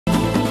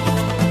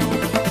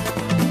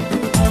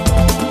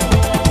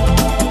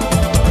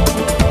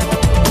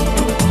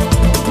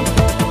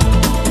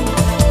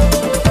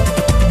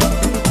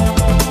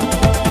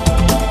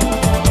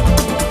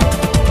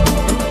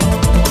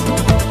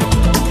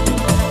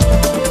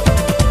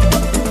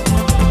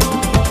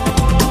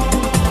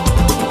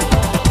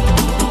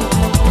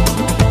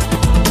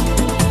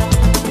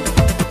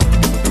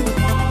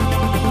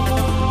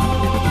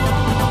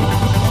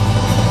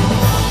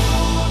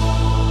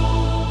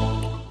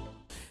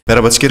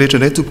Miarabantsika rehetra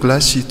indray tompoko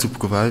lahy sy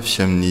tompoko vavy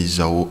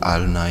amin'izao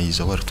alina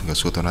izao ary tonga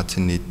soa tao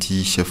anatin'ny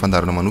ity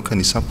fandarana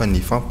manokana sampany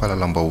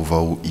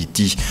fampahalalam-baovao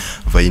ity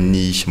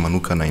vahiny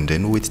manokana indray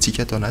no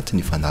hoentintsika tao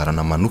anatin'ny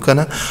fandarana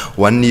manokana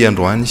ho an'ny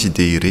androany izy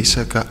dia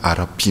resaka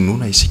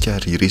ara-pinoana isika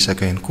ary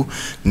resaka ihany koa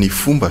ny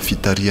fomba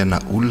fitariana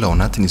olona ao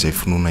anatin'izay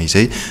finoana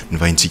izay ny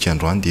vahintsika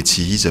androany dia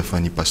tsy iza fa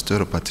ny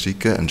pasteur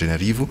Patrick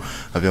Andrenarivo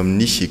avy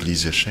amin'ny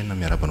Église Chaîne.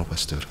 Miarabanao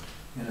pasteur.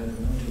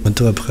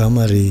 Manto Abraham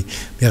ary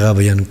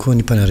miaraba ihany koa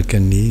ny mpanaraka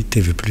ny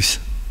TV+.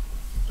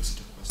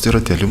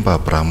 Pasteur dia aleo mba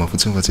Abraham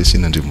fotsiny fa tsy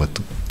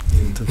asian'Andriamatoa.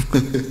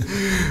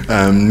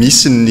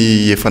 Misy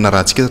ny efa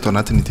narahantsika tao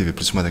anatin'ny TV+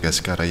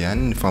 Madagasikara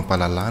ihany ny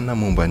fampalalana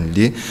momba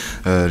an'le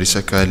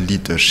resaka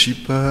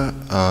leadership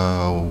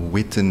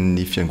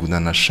hoentin'ny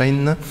fiangonana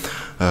Chaîne.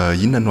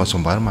 Inona no azo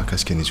ambara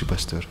mahakasika an'izy io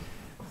pasteur?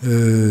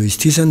 Izy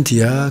ity zany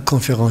dia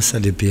conférence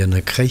lehibe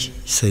anankiray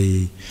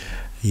izay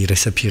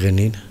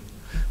iraisam-pirenena.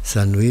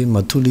 Zany hoe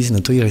matola izy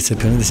natao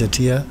iraisam-pirenena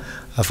satria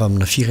avy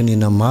amina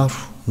firenena maro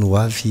no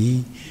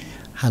avy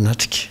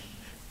hanatrika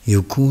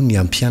eo koa ny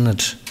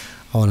ampianatra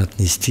ao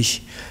anatin'izy ity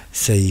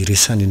izay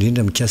resany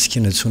indrindra mikasika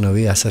ny antsoina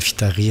hoe asa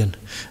fitariana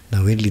na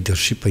hoe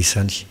leadership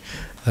izany.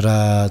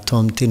 Raha atao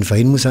amin'ny teny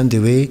vahiny moa zany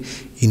dia hoe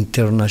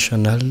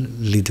international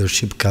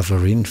leadership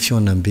gathering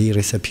fionam-be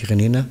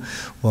iraisam-pirenena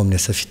ho amin'ny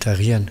asa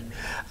fitariana.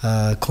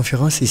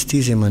 Conférence izy ity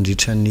izay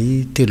mandritra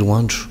ny 3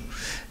 andro.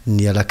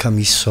 Ny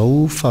alakamisy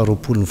zao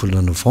 20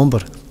 volana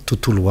Novembre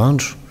tontolo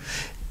andro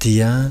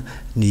dia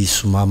ny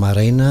zoma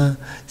maraina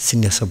sy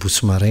ny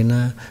asabotsy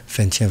maraina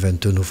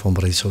 21-22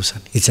 Novembre izao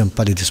zany etsy amin'ny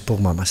Palais de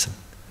Sport Mahamasina.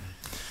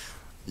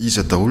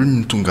 Iza daholo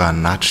ny tonga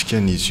hanatrika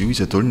an'izy io,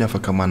 iza daholo ny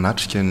afaka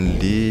manatrika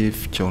an'le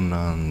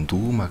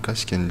fikaonan-doha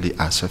mahakasika an'le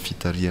asa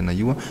fitariana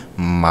io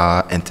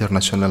ma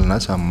international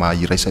anazy ma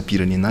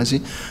iraisam-pirenena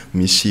azy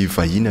misy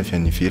vahiny avy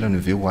any ivelany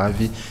ve ho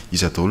avy,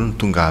 iza daholo ny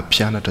tonga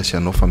hampianatra sy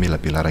hanao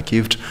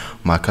famelabelara-kevitra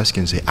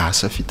mahakasika an'izay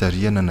asa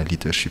fitariana na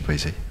leadership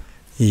izay.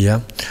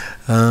 Ia,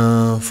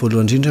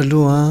 voalohany indrindra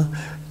aloha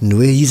ny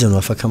hoe iza no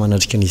afaka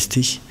manatrika an'izy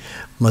ity.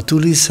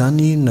 Matola izy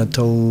zany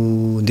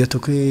natao ndeha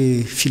ataoko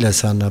hoe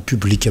filazana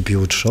publika be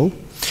ohatr'izao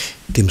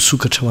dia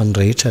misokatra ho an'ny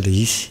rehetra le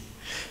izy.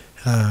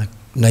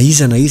 Na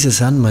iza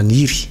zany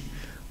maniry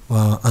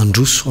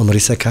androso amin'ny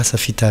resaka asa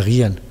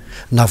fitariana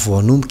na vao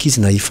hanomboka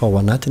izy na efa ao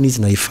anatiny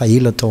izy na efa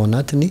ela tao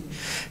anatiny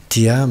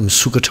dia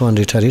misokatra ho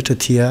an'ny rehetrarehetra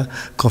tia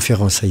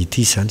conférence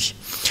ity zany.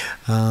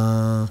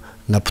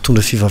 Na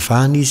mpitondra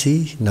fivavahana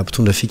izy, na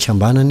mpitondra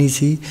fikambanana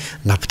izy,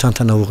 na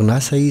mpitantana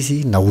orinasa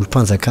izy, na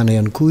olom-panjakana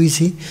ihany koa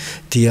izy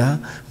dia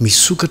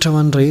misokatra ho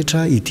an'ny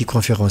rehetra ity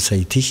conférence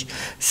ity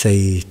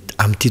izay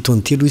amin'ity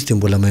taona telo izy dia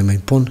mbola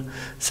maimaim-poana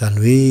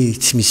zany hoe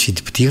tsy misy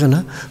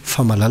vidim-pidirana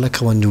fa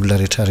malalaka ho an'ny olona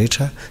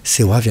rehetrarehetra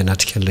izay ho avy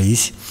hanatrika an'ilay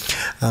izy.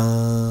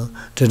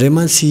 Indraindray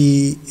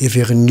mantsy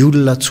heverin'ny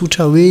olona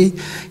tsotra hoe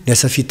ny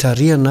asa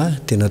fitariana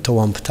dia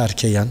natao amin'ny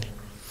mpitarika ihany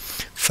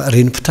fa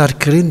reny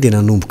mpitarika reny dia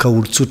nanomboka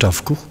olon-tsotra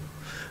avokoa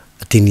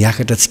dia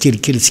niakatra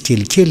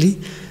tsikelikely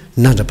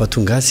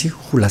nandra-pahatonga azy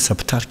ho lasa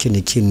mpitarika ny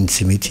akeniny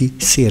izay mety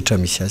sehatra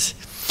misy azy.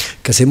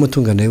 Ka izay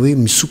mahatonga anay hoe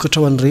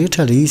misokatra ho an'ny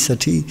rehetra le izy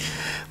satria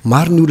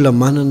maro ny olona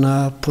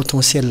manana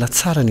potentiel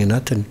tsara ny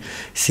anatiny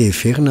izay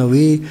heverina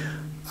hoe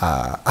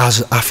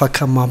azo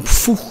afaka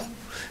mampifoho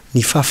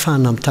ny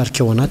fahafahana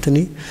mitarika ao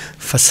anatiny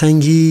fa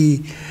saingy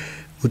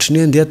ohatrany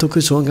hoe andeha ataoko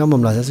hoe zao angamba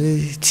milaza azy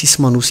hoe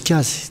tsisy manosika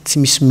azy, tsy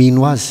misy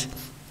mino azy,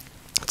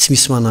 tsy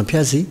misy manampy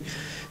azy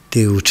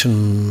dia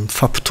ohatrany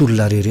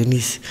fampitolona rerena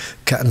izy.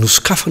 Ka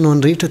nosokafanao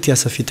an'ny rehetra ty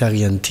asa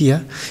fitariana ity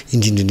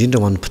indrindraindrindra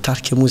ho an'ny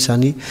mpitarika moa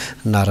zany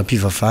na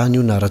ara-pivavahana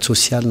io na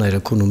ara-tsosialy na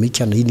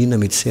ara-ekonomika na inona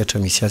mety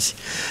sehatra misy azy.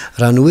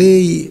 Raha ny hoe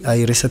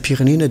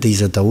iraisam-pirenena dia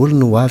iza daholo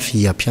no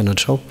avy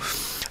hampianatra ao.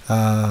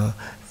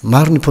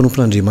 Maro ny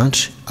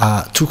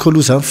mpanompon'Andriamanitra toko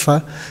aloha zany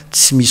fa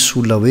tsy misy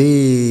olona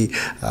hoe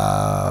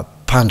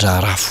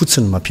mpandraharaha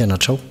fotsiny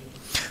mampianatra ao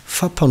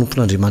fa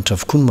mpanompon'Andriamanitra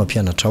avokoa no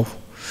mampianatra ao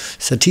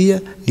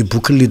satria ny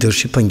boky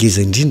leadership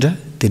angeza indrindra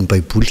dia ny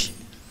baiboly.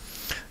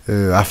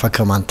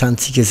 Afaka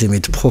mantantsika izay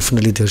mety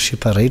profina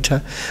leadership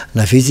rehetra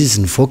na veza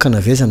izy nivoaka na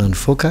vezana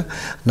nivoaka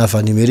na avy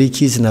any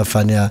Amerika izy na avy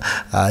any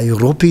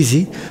Europe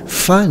izy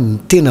fa ny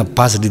tena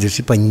base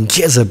leadership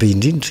angeza be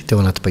indrindra dia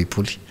ao anaty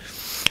baiboly.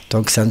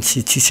 Donc zany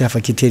tsisy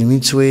afaka hiteny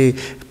mihitsy hoe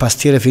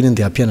pasteur avy eny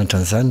andeha hampianatra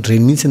an'izany,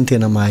 reny mihitsy ny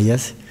tena mahay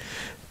azy.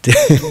 Dia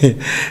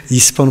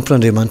isy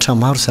mpanompon'Andriamanitra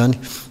maro zany.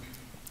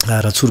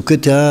 Raha tsoroko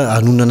eto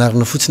anoina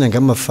anarana fotsiny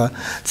angamba fa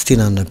tsy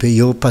tena anona be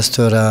eo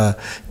pasteur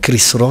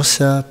Chris Ross,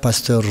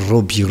 pasteur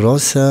Robbie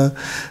Ross,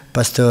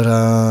 pasteur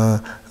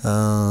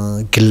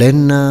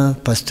Glenn,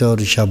 pasteur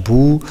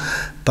Jabou,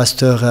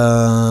 pasteur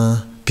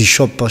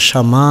Bishop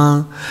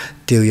Chama,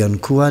 dia eo ihany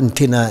koa ny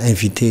tena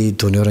invité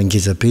d'honneur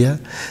angeza be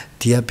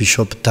dia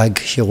Bishop Doug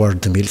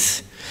Heward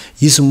Mills.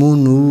 Izy moa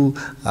no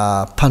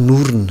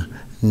mpanorona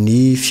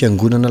ny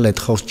fiangonana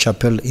Lighthouse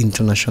Chapel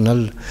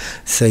International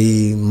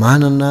izay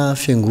manana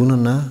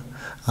fiangonana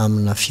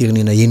amina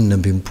firenena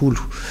 20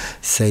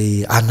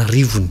 izay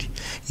anarivony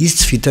izy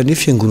tsy vitany hoe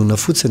fiangonana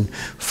fotsiny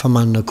fa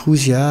manana koa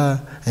izy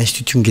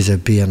institut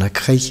ngezabe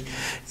anankiray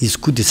izy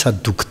koa dia sady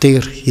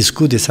dokotera izy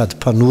koa dia sady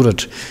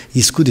mpanoratra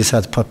izy koa dia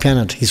sady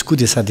mpampianatra izy koa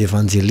dia sady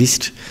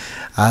evanjelistra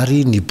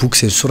ary ny boky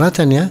izay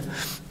soratany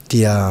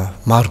dia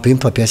marobe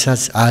mpampiasa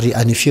azy ary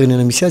any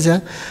firenena misy azy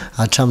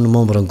hatramin'ny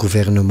membre ny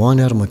gouvernement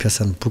ary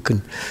mampiasa ny bokiny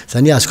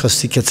zany azoko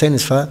azosika tsaina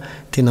izy fa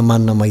tena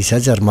manana maizy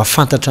azy ary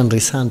mahafantatra ny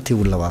resahany ty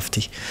olona ho avy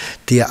ty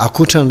dia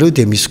akoatran'ireo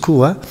dia misy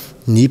koa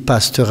ny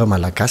pasteur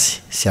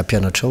malagasy sy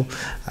ampianatra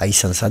ao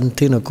isan'izany ny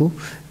tenako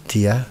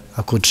dia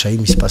akoatr'izay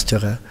misy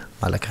pasteur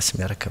malagasy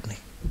miaraka aminay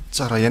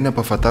tsara ihany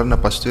ampahafantarana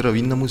pasteur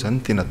inona moa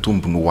zany tena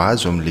tombony ho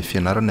azo amin'ilay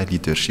fianarana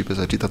leadership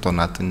satria tato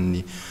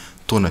anatin'ny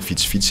taona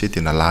vitsivitsy hoe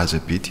tena laza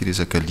be ty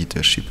resaka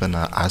leadership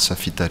na asa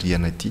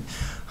fitariana ity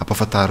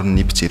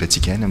ampahafantarin'ny mpijery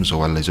antsika ihany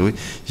amin'izao alina izao hoe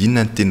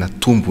inona ny tena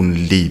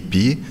tombony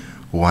lehibe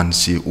ho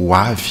an'izay ho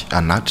avy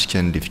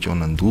anatrika n'ilay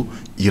fikaonandoha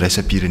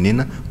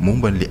iraisam-pirenena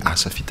momba n'ilay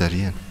asa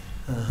fitariana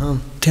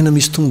tena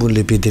misy tombony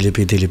lehibe dia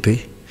lehibe dia lehibe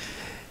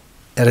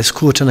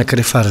raisiko ohatra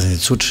anankiray farazany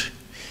tsotra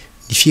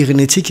ny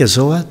firenentsika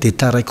zao dia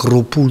taraiky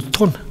 20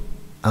 taona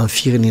amin'ny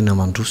firenena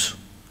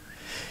mandroso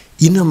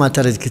inona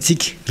mahataraiky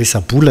antsika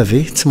resabola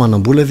ve tsy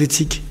manam-bola ve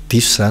tsika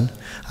diso zany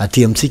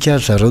aty amintsika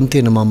ary zareo ny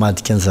tena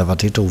mamadika ny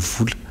zavatra rehetra ho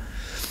vola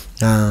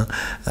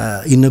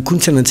inona koa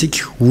ny tsy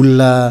ainantsika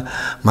olona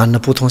manana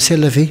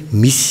potentiel ve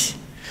misy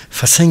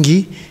fa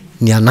saingy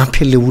ny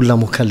anampy an'ilay olona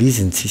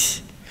mokalizy ny tsisy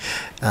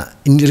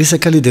ny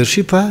resaka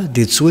leadership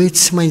dia tsy hoe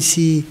tsy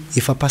maintsy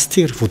efa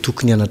paster vao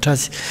tokony hianatra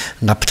azy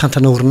na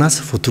mpitantana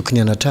orinasa vao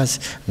tokony hianatra azy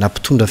na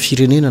mpitondra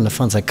firenena na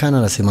fanjakana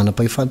na izay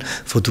manam-pahefana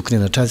vao tokony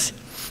hianatra azy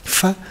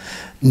fa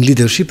ny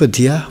leadership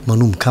dia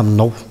manomboka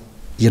aminao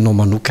ianao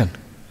manokana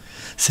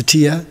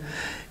satria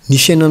ny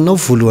fiainanao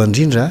voalohany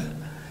indrindra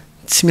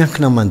tsy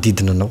miankina amin'ny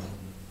manodidina anao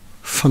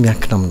fa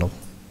miankina aminao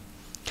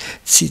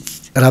tsy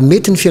raha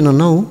mety ny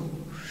fiainanao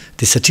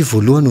dia satria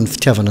voalohany no ny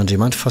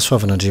fitiavan'Andriamanitra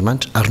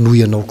fahasoavan'Andriamanitra ary noho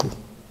ianao koa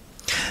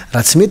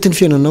raha tsy mety ny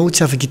fiainanao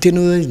tsy afaka hiteny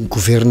hoe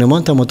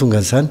gouvernement mahatonga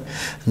an'izany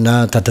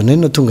na dadanay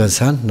no natonga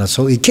an'izany na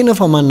zao ekena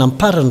fa manana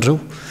amparany ireo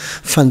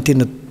fa ny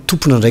tena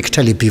tompona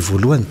andraikitra lehibe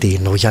voalohany dia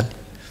ianao ihany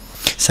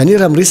zany hoe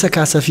raha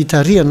miresaka asa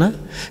fitariana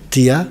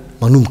dia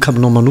manomboka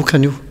aminao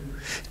manokana io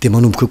dia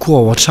manomboka koa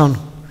ao an-trano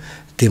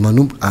dia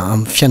manomboka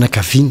amin'ny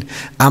fianakaviana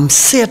amin'ny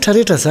sehatra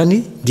rehetra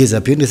zany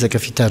ngezabe ny resaka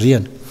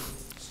fitariana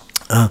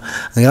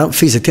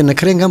fehizantena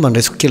anankiray angamba ny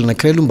raisiko kely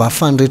anankiray aloha mba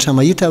hahafahan'ny rehetra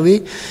mahita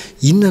hoe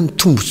inona ny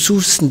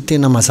tombotsoa sy ny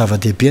tena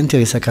mazava-dehibe ny ty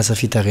resaka asa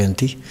fitariana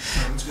ity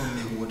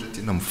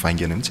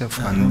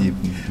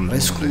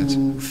raisiko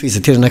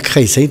fehizantena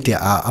anankiray izay dia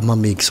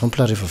amame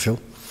exemple rehefa avy eo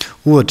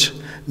ohatra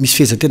misy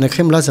fehizantena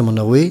anankiray milaza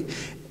manao hoe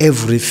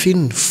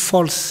everything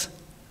false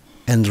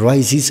and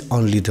rises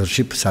on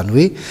leadership zany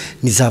hoe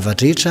ny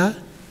zavatra rehetra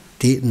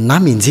dia na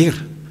menjera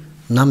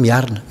na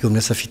miarina eo amin'ny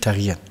asa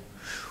fitariana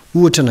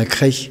ohatra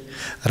anankiray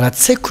raha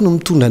tsy haiko no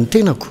mitondra ny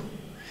tenako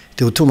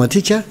dia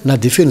automatika na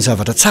dia feno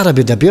zavatra tsara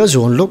be dabe azy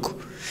eo an'laoko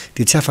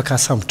dia tsy afaka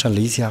hasambotra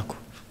an'ilay izy ahako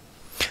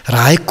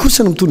raha haiko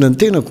kosa no mitondra ny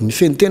tenako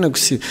mifeny tenako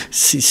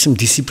sy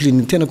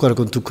midisipline ny tenako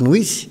araka ny tokony ho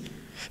izy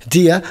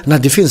dia na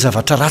dia feno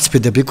zavatra ratsy be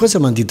dabe kosa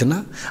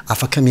manodidina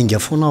afaka miainga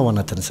foana ao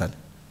anatin'izany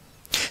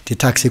dia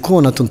tahak'izay koa ao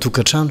anatin'ny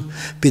tokantrano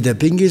be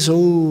dabe nge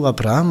zao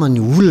Abrahama ny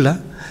olona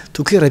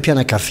tokoa hoe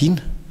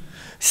raim-pianakaviana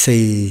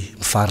izay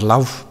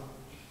mivarilavo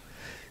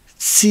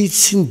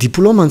tsy ny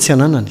diplôma ny tsy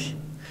ananany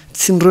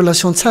tsy ny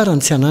relation tsara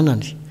ny tsy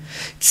ananany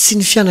tsy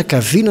ny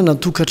fianakaviana na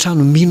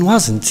tokantrano mino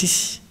azy ny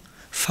tsisy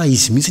fa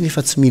izy mihitsy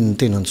nefa tsy mino ny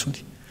tena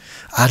ntsony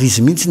ary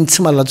izy mihitsy ny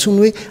tsy malatsony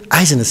hoe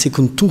aizana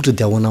seky ny tongotra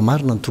dia ahoana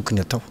marina ny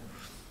tokony atao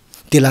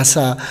dia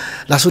lasa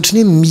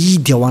ohatrany hoe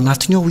mihidy ao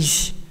anatiny ao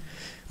izy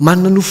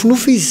manana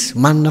nofinofo izy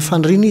manana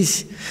faniriana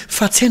izy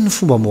fa tsy hainy ny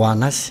fomba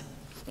moahana azy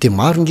dia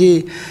maro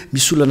nge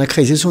misy olona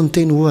anankiray izay zao ny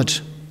teny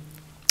ohatra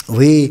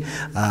hoe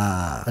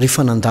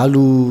rehefa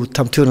nandalo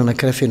tamin'ny toerana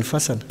anankiray feno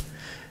fasana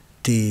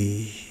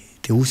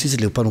dia osy izy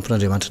le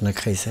mpanompon'Andriamanitra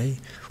anankiray izay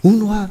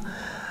ono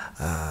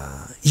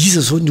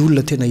iza zao ny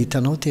olona tena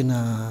hitanao tena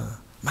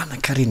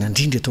manan-karena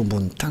indrindra eto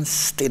ambonin'ny tany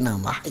sy tena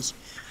mahay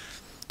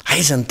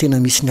aizany tena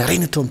misy ny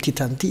arena atao amin'ity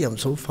tany ity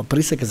amin'izao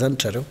fampiresaka zany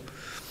trareo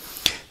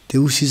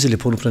dia osy izy le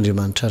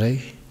mpanompon'Andriamanitra ray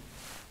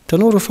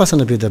hitanao ireo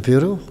fasana be dabe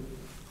ireo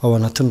ao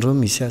anatin'ireo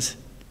misy azy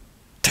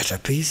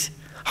dradrabe izy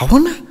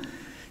ahoana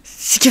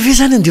sika ve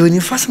zany andeha ny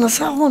fasana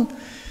sa ahoana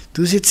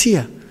dia ozy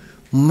tsia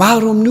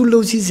maro amin'ny olona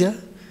ozy izy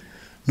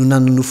no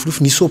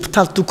nanonofinofo nisy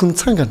hôpitaly tokony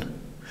hitsangana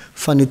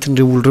fa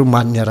netin'ireo olo ireo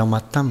many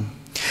niara-maty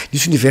taminy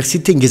nisy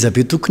université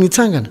ngezabe tokony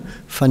hitsangana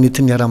fa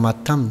nety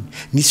niara-maty taminy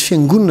nisy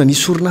fiangonana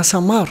nisy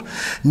orinasa maro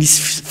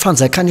nisy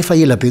fanjakana efa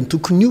elabe ny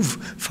tokony ova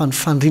fa ny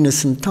faniriana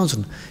sy ny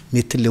tanjona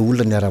netin'ilay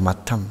olona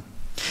niara-maty taminy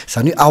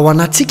zany hoe ao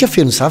anatsika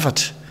feno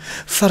zavatra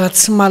fa raha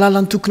tsy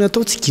mahalala ny tokony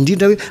atao tsika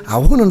indrindra hoe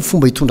ahoana ny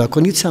fomba hitondrako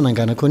anito sy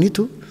hananganako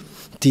anito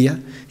dia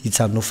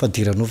hijanonao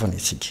fadiranovanay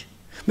atsika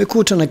meko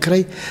ohatra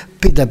anankiray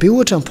be dabe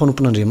ohatra ny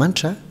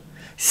mpanompon'Andriamanitra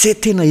zay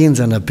tena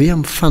enjana be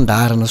amin'ny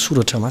fandaharana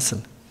soratra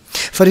masina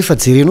fa rehefa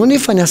jerenao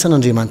nefa ny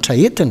asan'andriamanitra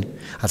entiny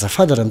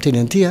azafady raha miteny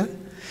an'ity a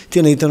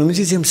tena hitanao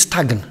mihitsy izy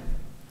mistagna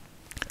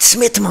tsy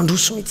mety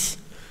mandroso mihitsy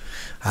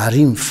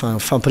ary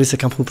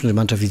fampiresaka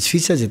ampompondriamanitra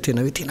vitsivitsy azy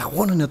tena hoe tena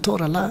ahoana ny atao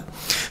rahalahy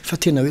fa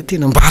tena hoe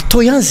tena mba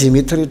atao ihany zay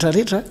mety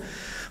rehetrarehetra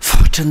fa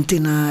ohatrany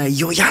tena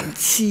eo ihany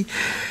tsy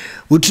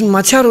ohatrany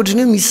mahatsiaro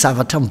ohatrany hoe misy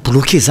zavatra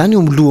mibloke zany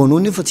eo milohanao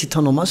nefa tsy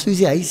hitanao maso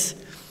izy aizy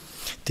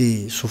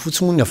dia so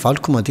fotsiny moa ny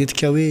avaloko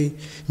matetika hoe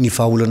ny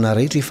vahaolana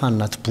rehetra efa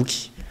anaty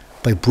boky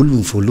baiboly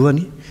ny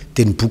voalohany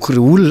dia ny boky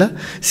ireo olona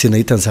zay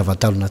nahita ny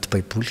zavatalo anaty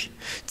baiboly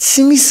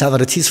tsy misy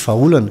zavatra tsy isy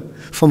vahaolana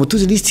fa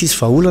matozany izy tsy isy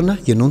vahaolana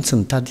ianao ny tsy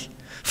nitady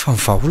fa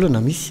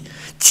mivahaolana misy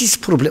tsisy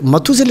problème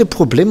matozy le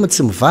problème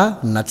tsy miva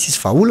na tsisy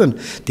vahaolana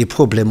dia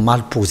problème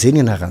mal posé ny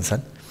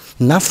anaran'izany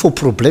na faux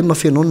problème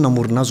fa ianao no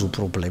namorona azy ho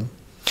problème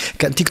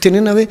ka tiako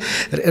tenena hoe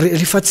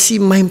rehefa tsy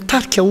mahay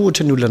mitarika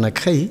ohatra ny olona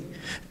anankiray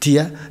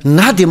dia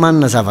na dia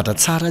manana zavatra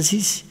tsara azy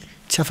izy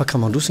tsy afaka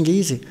mandrosinga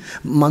izy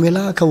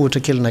mamelaka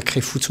ohatra kely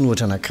anankiray fotsiny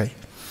ohatra anankiray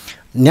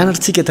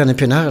nianatritsika tany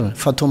am-pianarana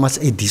fa Thomas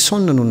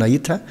Edison no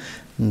nahita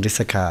ny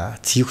resaka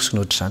jiro sy ny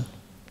ohatr'izany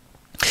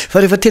fa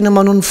rehefa tena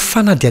manao ny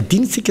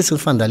fanadiadinitsika sy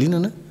ny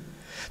fandalinana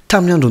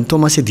tamin'ny andron'ny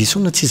Thomas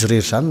Edison tsy izy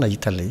rery zany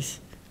nahita ilay izy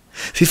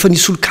fefa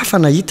nisy olo-kafa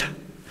nahita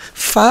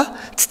fa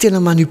tsy tena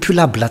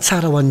manipulable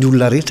tsara ho an'ny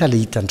olona rehetra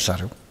ilay hitandry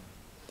zareo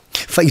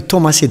fa i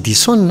Thomas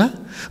Edison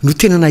no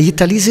tena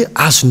nahita ilay izy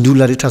azon'ny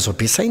olona rehetra azo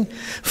ampiasainy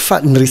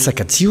fa ny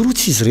resaka jiro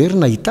tsy izy rery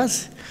nahita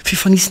azy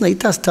fefa nisy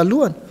nahita azy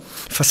talohany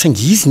fa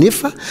saingy izy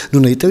nefa no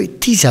nahita hoe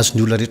ity izy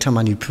azon'ny olona rehetra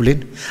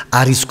manipulena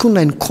ary izy koa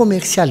nainy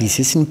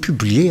commercialisé sy ny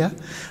publier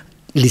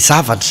le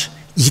zavatra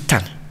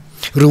hitany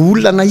reo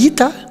olona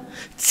nahita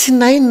tsy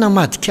nainy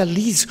namadika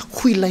lizy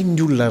ho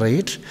ilain'ny olona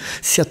rehetra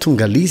sy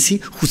atonga lizy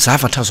ho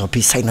zavatra azo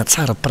ampiasaina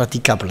tsara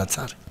praticable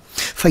tsara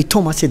fa i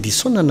Thomas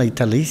Edison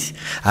nahita ilay izy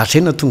ary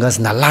zay natonga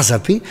azy nalaza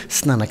be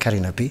sy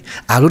nanan-karena be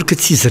ary ohatra ka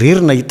tsy izy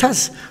rery nahita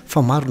azy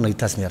fa maro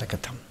nahita azy niaraka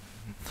taminy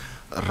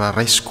raha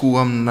raisiko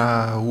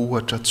amina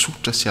ohatra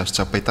tsotra sy azo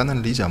tsapaitana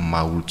n'ilay izy amin'ny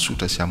mahaolo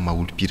tsotra sy amin'ny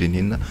mahaolo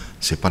pirenena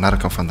zay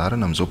mpanaraka amin'ny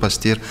fandarana amin'izao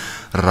pastera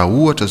raha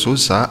ohatra zao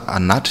za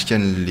anatrika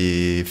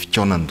n'le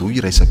fikaonandoha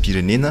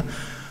iraisam-pirenena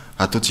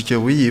ataontsika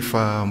hoe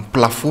efa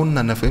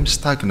miplafona na fa hoe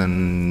mistagna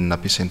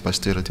nampiasain'ny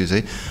pastera teo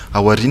izay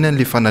aoriana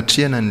n'le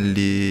fanatrehana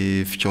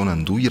n'le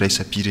fikaonandoha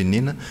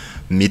iraisam-pirenena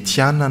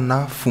mety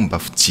hanana fomba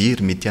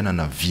fijery mety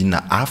hanana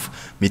viana hafa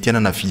mety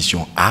hanana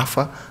vision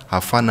hafa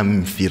ahafahana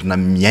miverina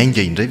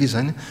miainga indray ve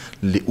zany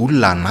le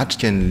olona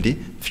anatrika n'le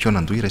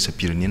fikaonandoha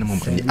iraisam-pirenena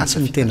momba ny asa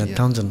ny tena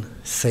tanjona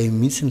zay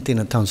mihitsy ny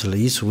tena tanjona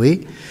ilay izy hoe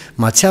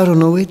mahatsiaro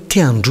anao hoe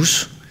te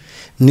handroso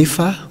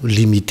nefa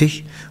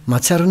limité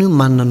mahatsiaro anao hoe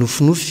manana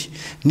nofinofy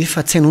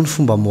nefa tsy hainao ny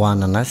fomba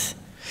moahana anazy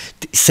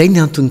zay ny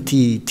antony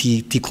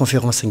ty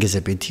conférence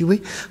angezabe ty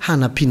hoe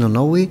hanampiana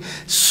anao hoe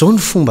zao ny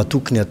fomba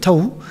tokony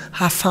atao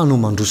hahafahanao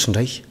mandroso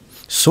indray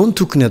zao ny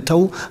tokony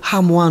atao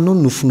hamoahanao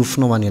ny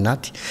nofinofinao any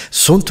anaty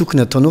zao ny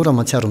tokony ataonao raha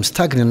mahatsiaro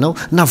mistagna ianao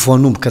na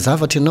voanomboka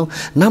zavatra ianao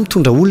na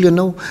mitondra olona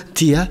ianao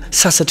dia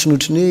sasatry ny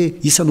ohatrany hoe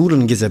isan'ny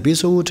olona ngezabe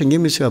zao ohatra nge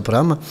monsieur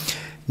Abrahama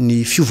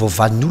ny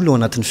fiovaovan'ny olona ao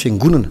anatin'ny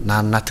fiangonana na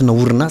anatina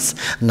orinasa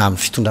na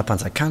amin'ny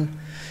fitondram-panjakana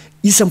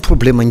isan'ny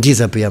problème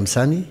ngezabe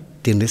amin'izany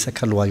dia ny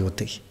resaka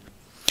loyauté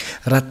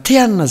raha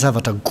teanina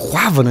zavatra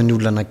goavana ny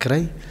olona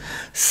anankiray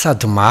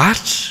sady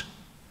maharitra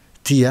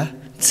dia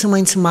tsy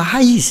maintsy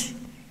mahay izy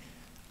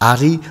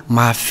ary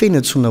mahafeny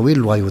antsoina hoe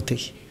loyauté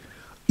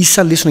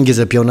isan'ny lesona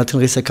ngezabe ao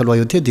anatin'ny resaka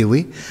loyauté dia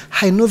hoe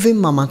hainao ve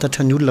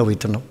mamantatra ny olona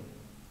hoentinao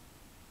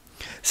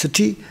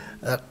satria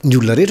ny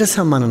olona rehetra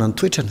samy manana ny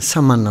toetrany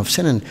samy manana ny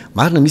fisainany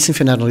marina misy ny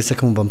fianarana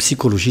resaka momba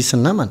psychologie sy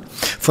ny namana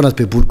fa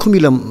anaty baiboly koa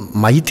mila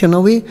mahita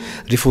ianao hoe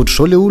rehefa ohatra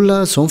zao le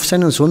olona zao ny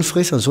fisainany zao ny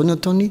firesany zao ny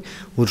ataony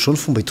ohatra zao ny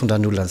fomba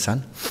hitondran'ny olona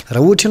an'izany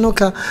raha ohatra ianao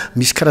ka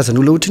misy karazany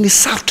olona ohatra ny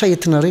sarotra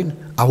entina reny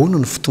ahoana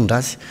ny fitondra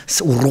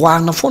azy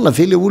roahana foana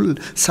ve le olona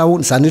sa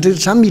ahoana zany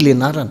rehetra zany mila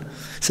ianarana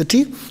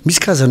satria misy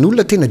karazany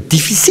olona tena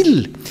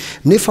difficile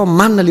nefa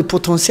manana le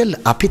potentiel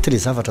apety le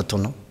zavatra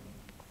ataonao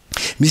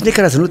misy ne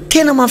karazany olona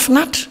tena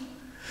mahafinatra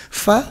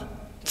fa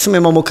tsy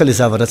mahay mamoaka le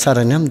zavatra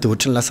tsara ny aminy dia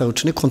ohatrany lasa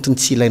ohatrany hoe kontiny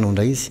tsy ilainao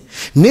indray izy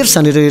nefa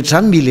zany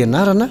rehetra zany mila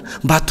ianarana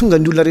mba hatonga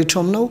ny olona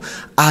rehetra aminao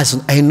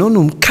azo ainao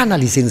no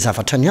mikanalize ny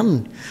zavatra ny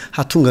aminy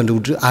hatonga ny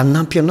ohatra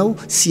anampy anao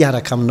sy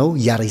hiaraka aminao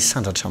hiara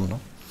hisandratra aminao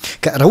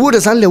ka raha ohatra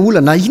zany le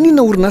olona na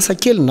ininona orinasa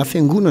kely na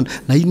fiangonana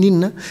na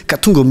ininona ka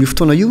tonga amin'io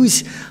fotoana io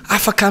izy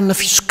afaka amina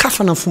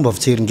fisokafana ny fomba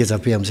fijery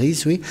ngezabe amin'izay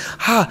izy hoe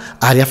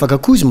ary afaka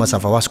koa izy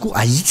mazava ho azy koa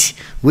ahitsy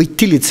hoe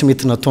ty le tsy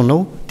mety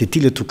nataonao dia ty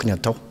le tokony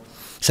atao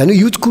zany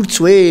hoe io tokory tsy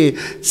hoe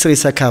tsy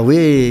resaka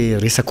hoe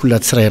resak'olona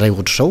tsirairay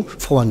ohatra zao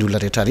fa ho an'ny olona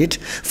rehetrarehetra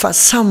fa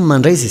samy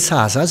mandray zay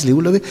sahaza azy le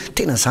olona hoe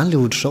tena zany le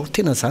ohatra zao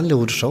tena zany le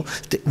ohatra zao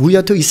dia hoy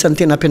aho teo isan'ny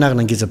tena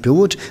ampianarana ngezabe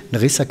ohatra ny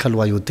resaka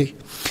loyauté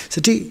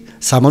satria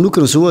za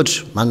manokana zao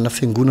ohatra manana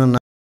fiangonana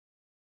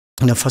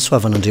ny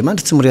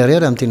fahasoavan'Andriamanitra tsy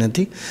mirehirehra amin'ny tena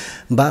ty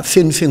mba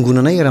feno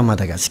fiangonanay raha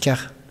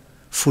Madagasikara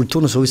folo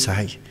taona zao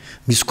izahay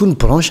misy koa ny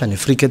branche any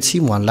Afrique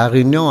Atsimo any La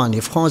Réunion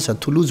any France à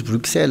Toulouse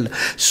Bruxelles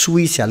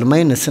Suisse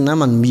Allemagne sy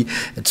namany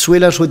tsy hoe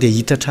lahatra zao dia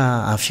hitatra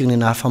amin'ny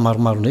firenena hafa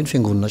maromaro indray ny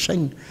fiangonana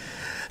saina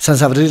zany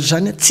zavatra rehetra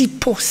zany tsy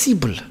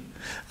possible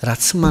raha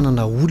tsy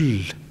manana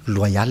olona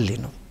loyal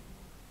ianao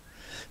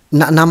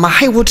na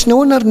mahay ohatrany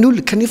ahoana ary ny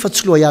olona kanefa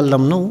tsy loyal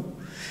aminao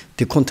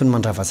dia compte ny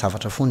mandrava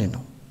zavatra foana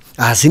ianao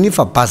azy iny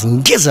fa base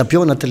ngeza be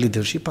ao anaty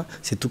leadership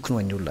zay tokony ho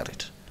an'ny olona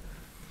rehetra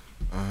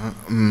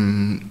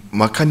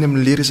makany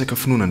amin'le resaka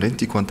finoana indray ny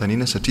tiako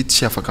antanina satria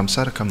tsy afaka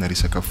misaraka amina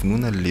resaka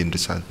finoana le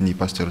ny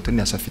pasteur teo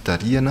ny asa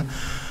fitariana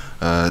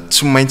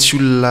tsy maintsy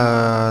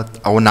olona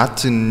ao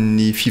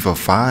anatin'ny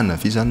fivavahana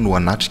ve zany no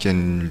anatrika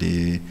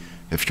n'le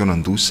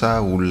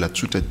fionan-dosa olona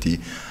tsotra dia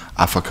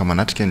afaka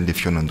manatrika n'le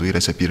fionan-doha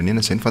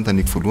iraisam-pirenena zay ny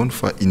fantaniko voalohany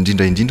fa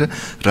indrindraindrindra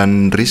raha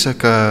ny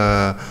resaka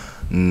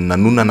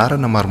nanona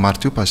anarana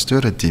maromaro teo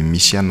pasteur dia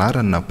misy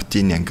anarana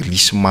mpiteny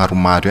anglisy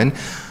maromaro ihany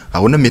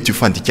ahoana mety ho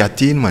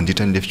fandika-teny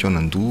mandritra n'le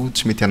fionan-doha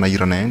tsy mety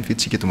hanahirana ihany ve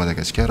tsika eto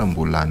Madagasikara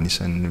mbola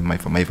anisan'ny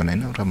maivamaivana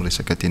ihany raha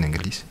miresaka teny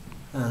anglisy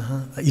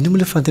ino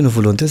moa le fantena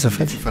voalohany teo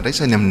zafady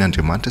fandraisany amin'ny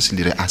Andriamanitra sy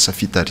le asa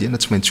fitariana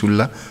tsy maintsy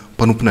olona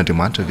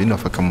mpanompon'Andriamanitra ve no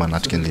afaka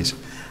manatrika an'le izy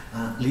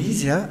le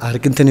izy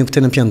araky ny teneniko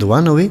tena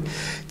am-piandohana hoe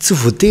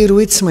tsy voatery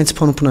hoe tsy maintsy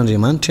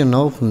mpanompon'Andriamanitra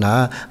ianao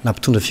na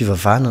mpitondra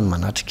fivavahana no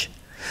manatrika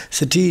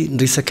satria ny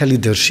resaka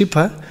leadership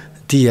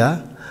dia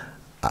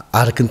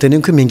araky ny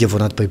teneniko hoe miainga avao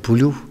anaty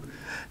baiboly io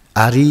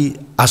ary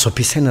azo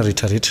ampiasaina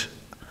rehetrarehetra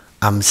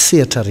amin'ny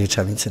sehatra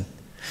rehetra mihitsiny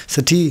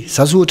satria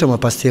za zo ohatra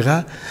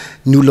mahapastera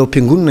ny olona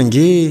am-piangonana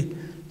nge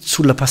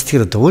tsy olona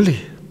pastera daholo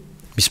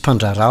misy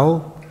mpandrara ao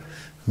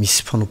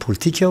misy mpanao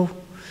politika ao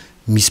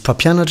misy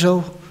mpampianatra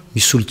ao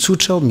misy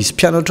olotsotra ao misy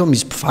mpianatra ao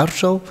misy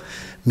mpivarotra ao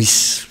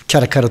misy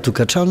karakara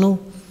tokantrano ao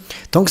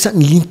donc za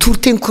ny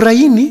lintoro-teniko raha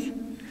iny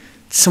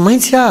tsy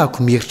maintsy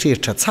ahako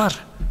mieritreritra tsara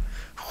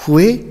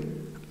hoe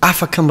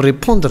afaka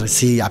mirépondre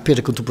zay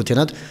apetraka ny tompo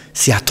anato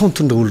zay ataony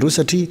tondra olo reo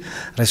satria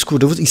raha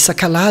iskohatra fotsiny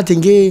isan-kalady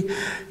nge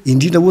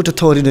indrindra ohatra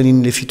tao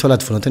aorianan'iny fito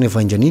alady voanatany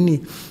avaingana iny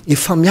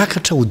efa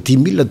miakatra ho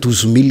 10 000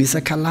 12 000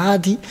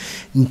 isan-kalady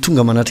ny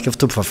tonga manatrika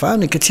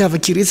fitaovavahana ka tsy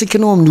afaka iresaka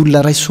ianao amin'ny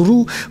olona ray sy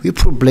roa hoe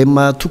problème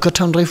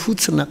tokantrano ray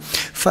fotsina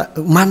fa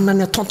manana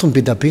ny atantony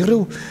be dabe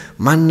ireo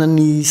manana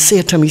ny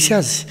sehatra misy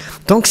azy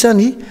donc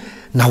zany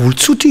na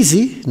olotsotra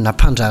izy na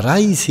mpandrara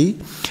izy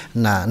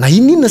na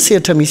ininona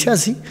sehatra misy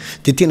azy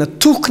dia tena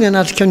tokony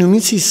anatrika an'io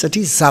mihitsy izy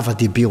satria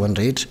zava-dehibe ho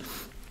an'rehetra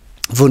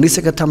vao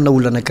nisaka tamina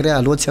olona anankiray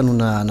aloha tsy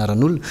hanona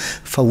anaran'olona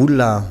fa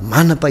olona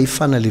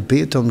manam-pahefana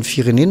lehibe eto amin'ny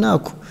firenena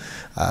ako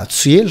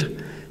tsy ela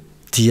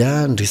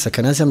dia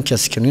nyresaka anazy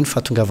amikasika an'io ny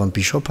fahatongavan'ny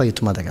bishop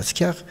eto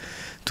Madagasikara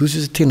toy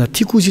tena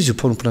tiako izy io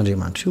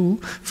mpanompon'Andriamanitra io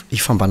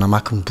efa mba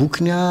namaky ny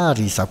bokiny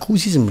ary zako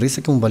izy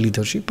miresaka momba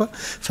leadership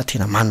fa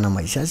tena manana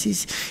maizy azy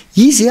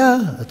izy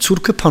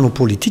tsoroka hoe mpanao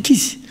politika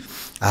izy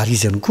ary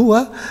izy ihany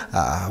koa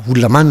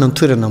olona manana ny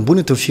toerana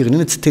ambony eto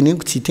firenena tsy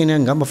teneniko tsy teny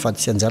angamba fa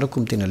tsy anjarako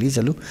mitena le izy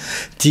aloha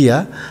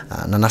dia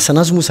nanasa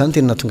anazy moa zany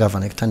tena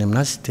natongavana tany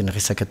aminazy tena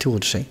resaka teo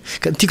ohatr'izay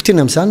ka tiako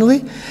tena amin'izany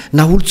hoe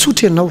na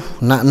olotsotra ianao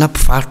na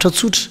mpivarotra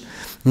tsotra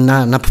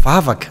na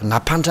mpivavaka na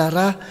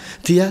mpandrara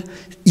dia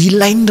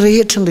ilainy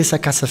rehetra ny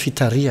resaka asa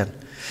fitariana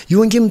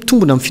io ange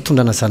mitombona amin'ny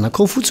fitondrana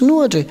zanako ao fotsiny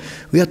ohatra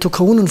hoe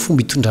ataoko ahoana ny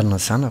fomba hitondrana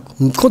zanako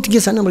mikontinge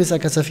zany amin'ny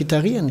resaka asa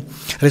fitariany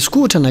resiko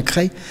ohatra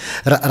anankiray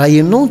raha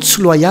ianao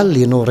tsy loyal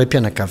ianao ray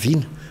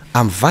mpianakaviana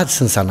amin'ny vady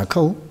sy ny zanaka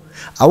ao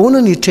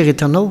ahoana ny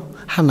eritreretanao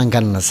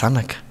hananganana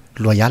zanaka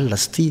loyal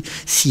sy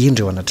sy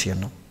endreo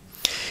anatrehanao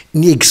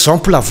ny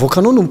exemple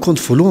avoakanao no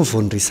mikonty voalohany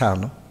vao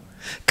nyresahanao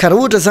ka raha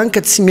ohatra zany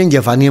ka tsy miainga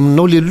avany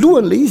aminao le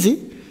lohany le izy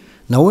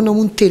na ahoana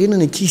moa ny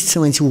terenana ankizy tsy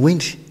maintsy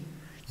hoendry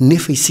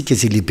nefa isika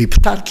zay lehibe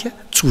mpitarika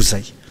tsy ho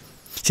zay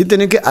zay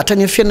tena hoe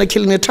hatrany amin'ny fiainana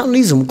keliny an-trano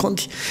izy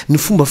mikonty ny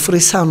fomba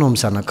firesahanao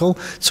amin'ny zanakao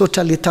tsy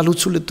ohatra le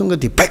talohatsola tonga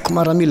dia baiko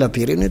maramila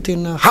be reny hoe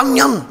tena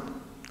haniny anina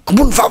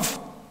kombony vavo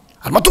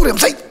ary matory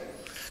amin'izay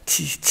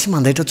tsy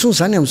mandaitra tsony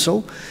zany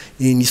amin'izao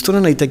nisy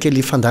fotoana nahita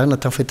kely fandarana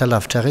tamin'ny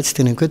fahitalavitra ray tsy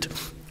teneniko eto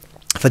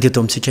fa dia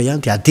atao amintsika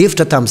ihany dia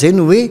adevitra tamin'izay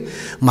no hoe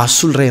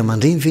mahasolo ray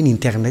aman-dreny ve ny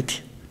internet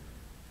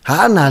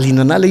na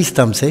aliana le izy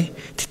tamin'izay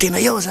dia tena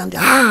eo zany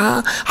dia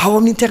ao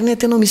amin'ny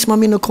internet ianao misy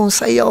mamena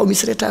conseil ao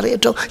misy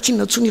rehetrarehetra ao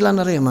kinona tsony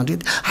ilana ray aman-dreny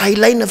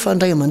ilaina fa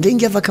ndray aman-dreny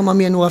nge afaka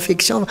mameanao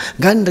affection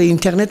ngany ray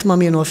internet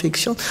mameanao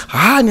affection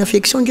ny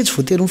affection nge tsy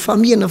voatery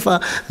mifamihana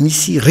fa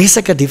misy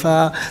resaka dia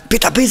efa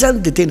betabe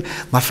zany dia tena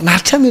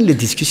mahafinaritra aminy le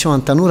discussion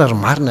an-tanora ary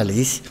marina le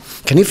izy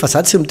kanefa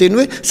za tsy miteny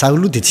hoe za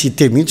aloha dia tsy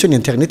hite mihitsy hoe ny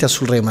internet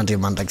asolo ray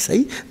aman-dreny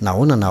mandrakizay na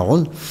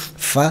ahoana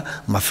fa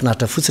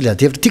mahafinaritra fotsiny le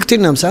adevitra tiako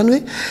tenina amin'izany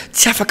hoe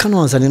tsy afaka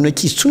anao an'izany anao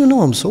ankizy tsony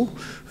ianao amin'izao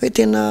hoe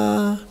tena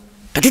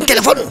kadiny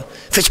telefona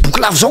facebook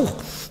lavo zao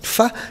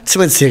fa tsy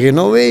maintsy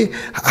jerenao hoe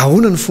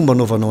ahoana ny fomba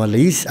anaovanao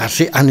an'ilay izy ary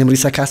zay any amin'ny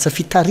resaka asa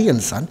fitariana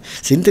zany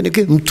zay ny tena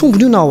hoe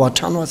mitombony io na ao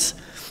an-trano azy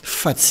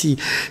fa tsy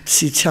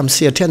amin'ny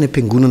sehatra ihany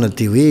ampiangonana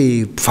dia hoe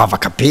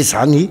mpivavaka be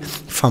zany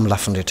fa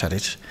milafiny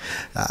rehetrarehetra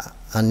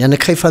ny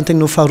anankiray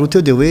fanteninao faharoa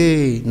teo dia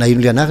hoe na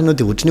ino le anaranao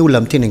dia ohatrany hoe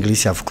olona miteny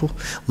anglisy avokoa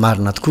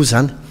marina tokoa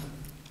zany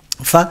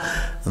fa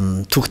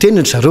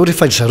tokoteny zareo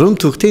rehefa zareo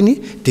mitokoteny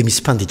dia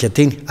misy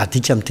mpandikateny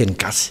adika amin'ny teny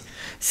gasy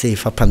zay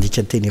efa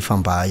mpandikateny efa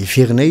mba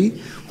iverinay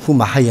ho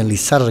mahay an'le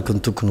tsara araka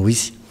ny tokony ho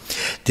izy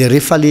dia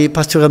rehefa le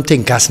pasteur amin'ny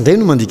teny gasy indray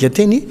no mandika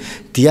teny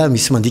dia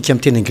misy mandika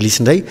amin'ny teny anglisy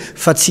indray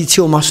fa tsy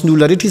eo masony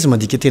olona rehetra izy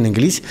mandika teny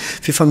anglisy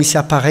fa efa misy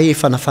appareil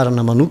efa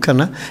nafarana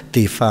manokana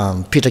dia efa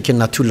mipetraka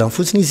anaty olona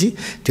fotsiny izy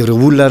dia ireo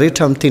olona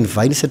rehetra amin'ny teny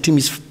vahiny satria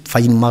misy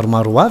vahiny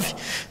maromaro avy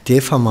dia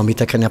efa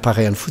mametaka ny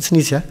appareil any fotsiny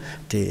izy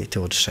dia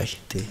ohatr'izay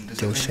dia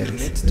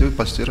teo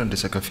pasteur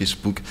andresaka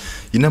Facebook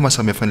inona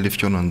mahasamihafa n'le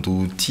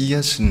fikaonandoha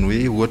tia sy ny hoe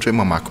ohatra hoe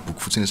mamaky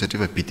boky fotsiny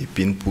satria efa be dia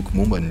be ny boky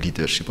momba ny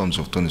leadership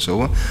amin'izao fotoana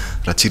izao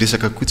raha tsy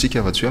resaka koa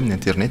tsika afa-tsy hoe amin'ny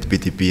internet be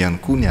dia be ihany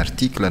koa ny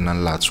article na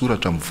ny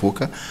lahatsoratra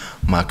mivoaka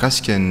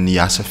mahakasika ny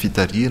asa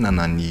fitariana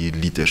na ny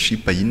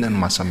leadership inona ny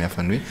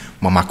mahasamihafa ny hoe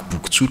mamaky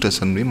boky tsotra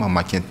sy ny hoe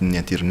mamaky ny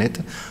internet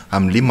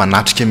amin'le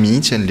manatrika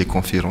mihitsy an'le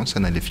conférence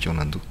na le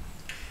fikaonandoha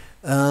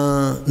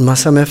ny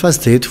mahasamihafa azy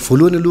dia eto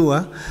voalohany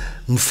aloha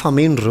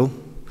mifameno ireo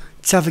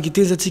tsy afaka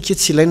iteza atsika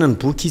tsy ilaina ny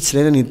boky tsy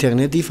ilaina ny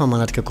internet fa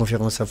manatrika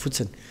conférence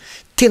fotsiny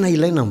tena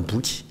ilaina ny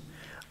boky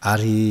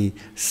ary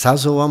za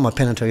zao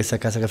mampianatra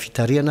resakasaka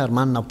fitariana ary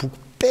manana boky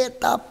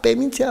petabe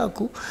mihitsy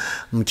ahako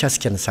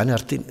mikasika an'izany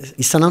ary tena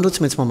isan'andro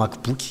tsy maintsy mamaky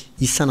boky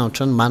isan'andro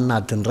trany manana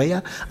adiny ray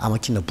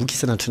amakina boky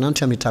isan'andro tranandro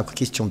tsy ametrahako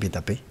question be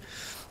da be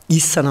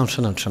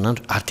isan'andro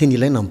tranandro ary tena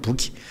ilaina ny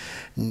boky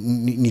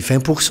ny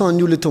 20%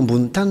 ny olona eto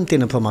ambony tany ny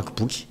tena mpamaky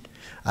boky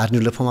ary ny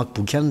olona mpamaky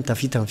boky ihany ny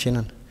tafita amin'ny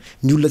fiainana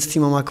ny olona tsy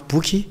tia mamaky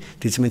boky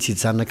dia tsy maintsy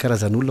hijanona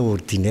karazan'olona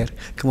ordinaire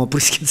ka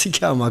mamporisika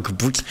antsika hamaky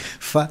boky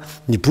fa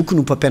ny boky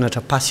no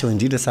mpampianatra passion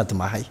indrindra sady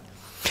mahay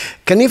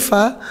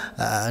kanefa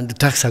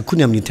tahak'izany koa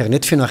ny amin'ny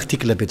internet feno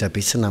article be da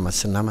be sy namany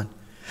sy namany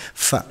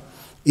fa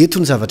eto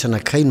ny zavatra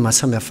anankiray ny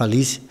mahasamihafa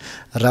an'ilay izy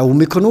raha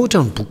omeko anao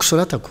ohatra ny boky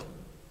soratako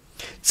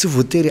tsy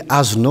voatery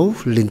azonao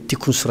le ny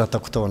tiako ny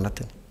soratako tao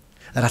anatiny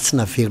raha tsy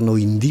naverinao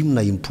indimy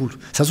na impolo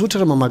za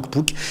ohatra raha mamaky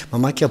boky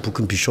mamaky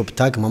boky ny Bishop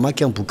Dag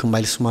mamaky boky ny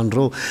Miles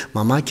Monroe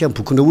mamaky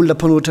boky ny olona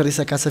mpanohitra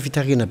resaka asa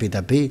fitariana be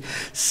da be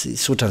sy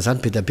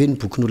ohatran'izany be da be ny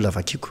boky ny olona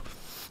vakiako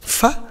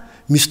fa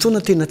misy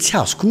fotoana tena tsy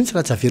azoko mihitsy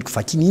raha tsy averiko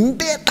vakiny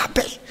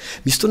imbetabe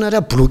misy fotoana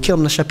raha bloqué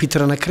amina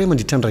chapitre anankiray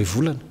mandritra ny ray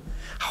volana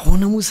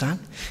ahoana moa zany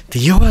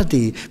dia eo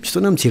dia misy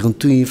fotoana mijery ny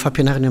toy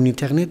fampianarany amin'ny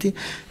internet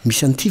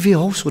misy an'ity ve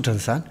ao sy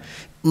ohatran'izany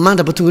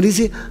mandraba tonga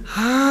izy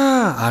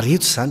ary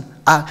eto zany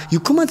io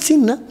koa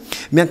matsinina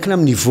miankina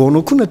amin'ny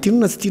nivaonao koa na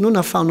tianao na tsy tianao na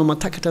afahanao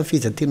matakatra amin'ny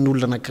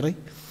fihezatenin'olona anankiray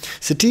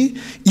satria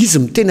izy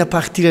miteny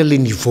apartir an'le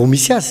niveau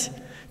misy azy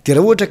dia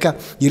raha ohatra ka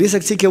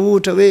iresakitsika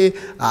ohatra hoe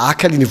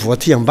aka le niveau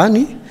aty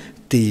ambany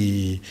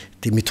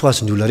dia mety ho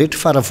azony olona rehetra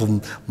fa raha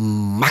vao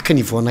maka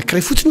niveau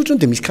anankiray fotsiny ohatra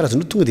dia misy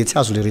karazanao tonga dia tsy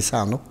azo le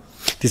resahanao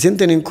dia zay no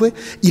teneniko hoe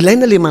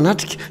ilaina le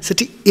manatrika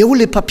satria eo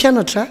le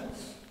mpampianatra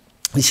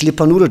isy le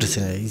mpanoratra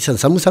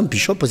isan'izany moa zany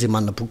Bishop zay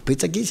manana boky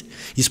betsaka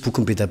izy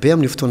boky be da be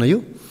amin'ny fotoana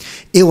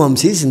eo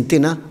amin'izay izy ny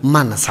tena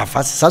manazava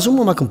azy za zao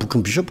mamaky ny boky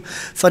ny Bishop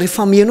fa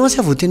rehefa mihainao azy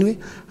avao teny hoe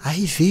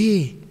ay ve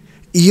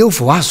eo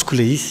vao azoko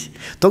le izy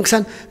donc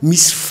zany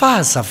misy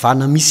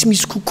fahazavana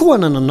misimisy kokoa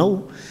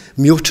anananao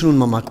mihoatra noho ny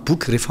mamaky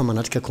boky rehefa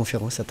manatrika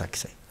conférence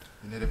tahak'izay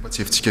rehefa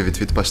tsy efitsika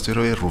vetivety pasteur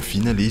hoe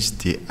rovina le izy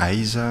dia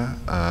aiza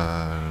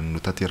no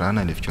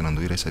tanterahana le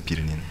fikaonandoha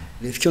iraisam-pirenena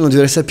le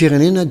fikaonandoha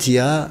iraisam-pirenena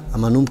dia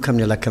manomboka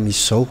amin'ny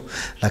alakamisy zao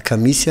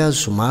lakamisy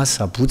zoma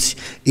sabotsy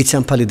etsy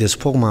amin'ny palais des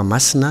sports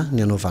mahamasina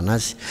ny anaovana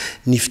azy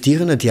ny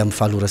fidirana dia amin'ny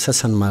 7 ora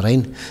sasany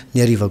maraina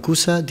ny hariva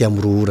kosa dia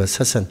amin'ny 2 ora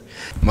sasany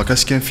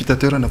mahakasika ny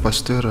fitaterana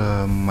pasteur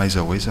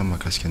maiza hoaiza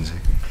mahakasika an'izay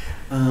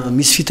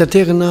misy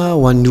fitaterana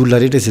ho an'ny olona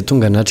rehetra izay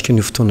tonga anatrika ny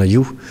fotoana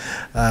io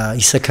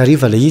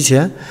isakariva la izy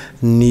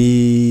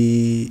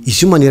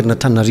izy io manerina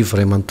Tananarivo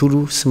ray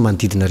manontolo sy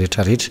manodidina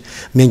rehetrarehetra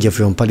miainga avy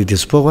eo amin'ny palais des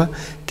sports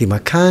dia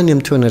makany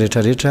amin'ny toerana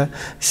rehetrarehetra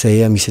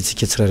izay misy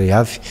antsika tsirairay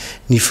avy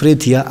ny frais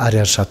dia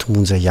 600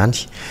 monja ihany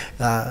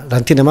raha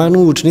ny tena marina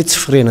ohatra ny hoe tsy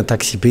frena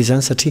taxi be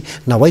zany satria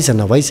na hoaiza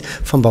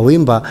fa mba hoe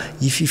mba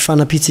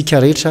ifanampitsika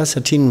rehetra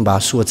satria mba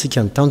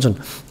hahasoantsika ny tanjona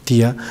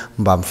dia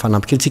mba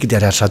mifanampy kely tsika dia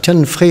 600 ihany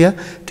ny frais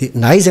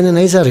dia na aiza na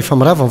aiza rehefa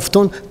mirava amin'ny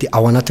fotoana dia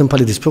ao anatin'ny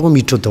palais des sports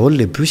miditra ao daholo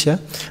le bus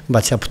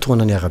mba tsy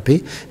hampitohana ny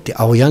arabe dia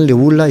ao ihany le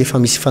olona efa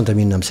misy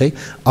fandaminana amin'izay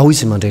ao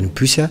izy mandray ny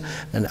bus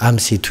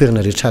amin'izay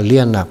toerana rehetra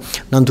alehana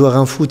na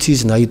Andoharamfotsy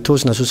izy na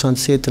Itos na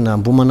 67 na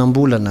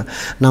Ambomanambolana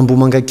na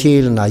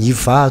Ambomangakely na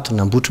Ivato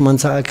na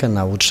Ambotrimanjaka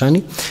na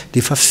ohatr'izany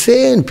dia efa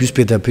feno bus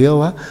be da be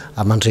ao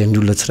mandray ny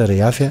olona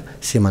tsirairay avy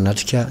izay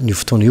manatrika ny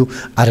fotoana io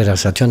ary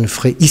 600 ihany ny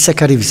frais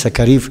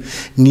isakarivo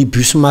ny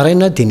bus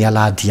maraina dia ny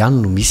alahady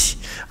ihany no misy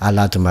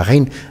alahady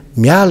maraina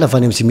miala avy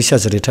any amin'izay misy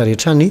azy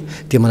rehetrarehetra any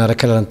dia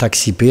manaraka lalany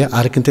taxi be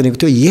araka ny teneko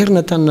teo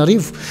herina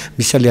Tananarivo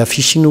misy ale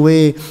afisy iny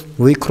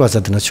hoe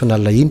croisade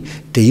nationale iny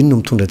dia iny no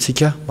mitondra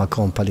antsika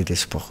makao amin'ny palais des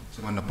sports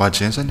manana badge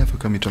zany zany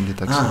afaka miditra amin'le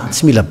taxi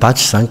tsy mila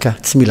badge zany ka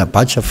tsy mila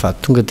badge fa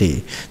tonga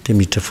dia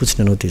miditra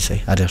fotsiny ianao dia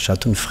izay ary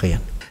 600 ny frais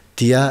ihany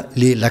dia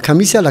le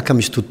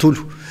lakamisy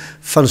tontolo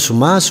fa ny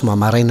zoma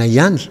maraina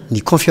ihany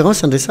ny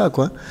conférence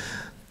andresahako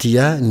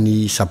dia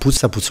ny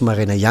sabotsy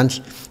maraina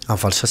ihany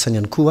amin'ny 7 sasany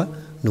ihany koa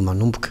no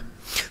manomboka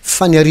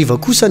fa ny ariva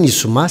kosa ny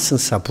zoma sy ny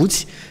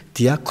sabotsy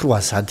dia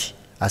croisady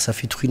asa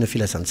fitohina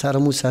filazantsara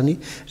moa zany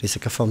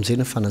resaka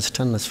famonjena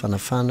fanasitranana sy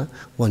fanafana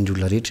ho an'ny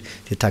olona rehetra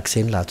dia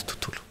tahak'izay ny lahady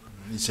tontolo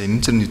izay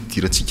mihitsy ny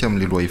dirantsika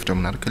amin'le loha hevitra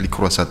manaraka le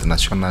croisade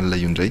nationale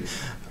io indray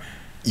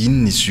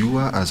inona izy io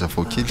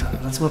azavao kely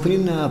raha tsy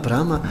mampirinina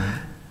abrahama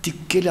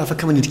tiako kely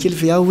afaka manindry kely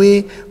fa iaho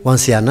hoe ho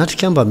an'izay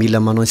anatrika mba mila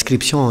manao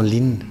inscription en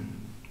ligne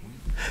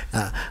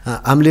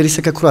amin'le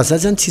resaka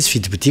croisade zany tsisy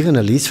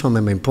vidibidirana le izy fa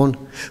maimaim-poana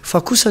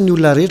fa kosa ny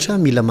olona rehetra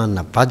mila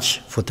manana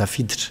badge vao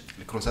tafiditra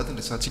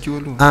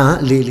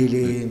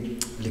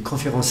le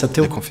conférence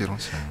teo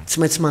tsy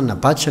maintsy manana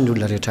badge ny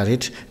olona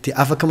rehetrarehetra dia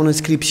afaka manao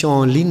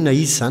inscription en ligne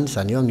izy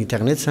zany eo amin'ny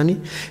internet zany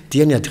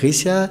dia ny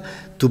adresy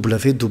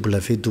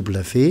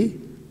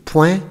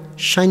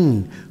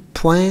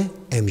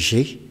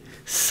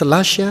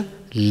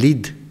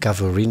www.shine.mg/lead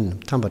gathering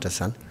mitambatra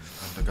zany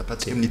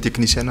tatsika amin'ny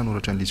technicien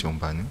nanoratra an'izy eo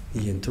ambany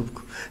eny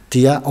tompoko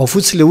dia ao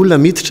fotsy le olona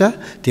miditra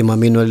dia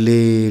mameno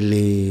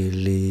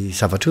le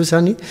zavatra io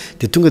zany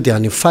dia tonga dia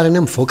any farany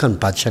mivoaka ny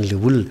badge an'le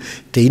olona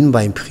dia iny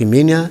mba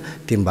imprimeny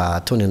dia mba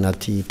ataony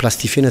anaty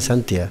plastifena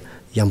zany dia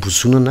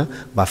iambozonana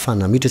mba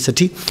ahafahana miditra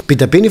satria be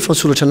da be nefa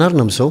nisoratra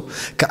anarina amin'izao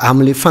ka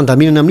amin'le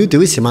fandaminana amin'io dia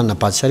hoe izay manana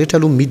badge rehetra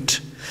aloha miditra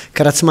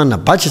ka raha tsy manana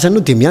badge zany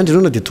anao dia miandry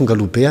ianao na dia tonga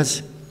aloha be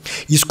azy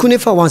izy koa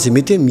nefa ho an'izay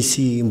mety hoe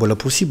misy mbola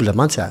possible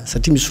mantsy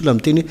satria misy olona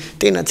miteny hoe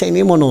tena tsy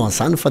hainy hoe manao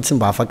an'izany fa tsy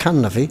mba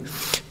afakanina ve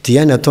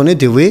dia ny ataony hoe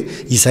dia hoe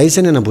izay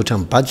zany anamboatra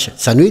amin'ny badge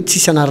zany hoe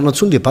tsisy anarana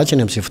ntsony le badge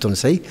any amin'izay fotoana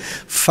izay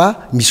fa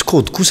misy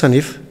code kosa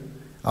nefa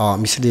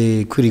misy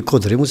le QR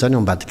code ireny moa zany ao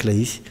ambadika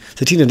ilay izy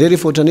satria indraindray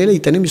rehefa ohatra ny ela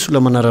hitany hoe misy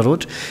olona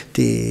manararoatra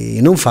dia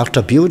ianao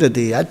mivarotra be ohatra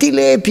dia aty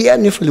le be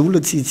nefa le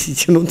olona tsy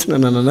ianao tsy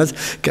nanana anazy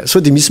ka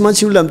sao dia misy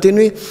mantsy olona miteny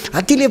hoe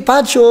aty le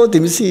badge ô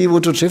dia misy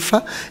ohatrohatra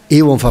fa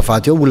eo amin'ny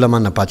vavahady ao olona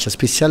manana badge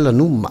spécial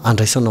no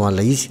andraisanao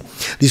an'ilay izy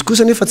izy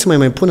kosa nefa tsy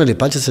maimaim-poana le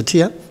badge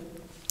satria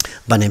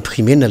mba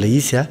naimpriména ilay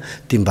izy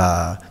dia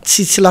mba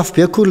tsy lafo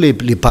be akory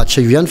le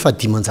badge io ihany fa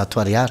 500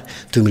 ariary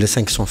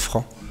 2500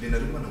 francs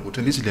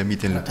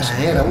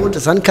raha ohatra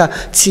zany ka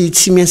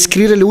tsy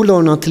miinscrire le olona ao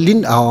anaty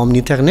ligne ao amin'ny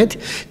internet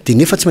dia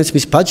nefa tsy maintsy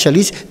misy badge ala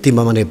izy dia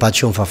mba manay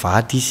badge eo amin'ny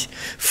vavahady izy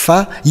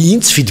fa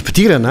iny tsy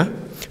vidibidirana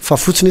fa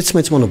fotsiny hoe tsy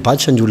maintsy manao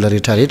badge ny olona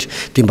rehetrarehetra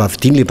dia mba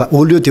vidiny le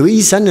au lieu dia hoe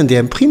izy zany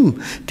andeha imprime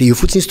dia io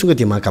fotsiny izy tonga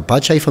dia maka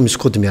badge efa misy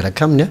code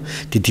miaraka aminy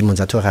dia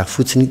 500 ariary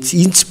fotsiny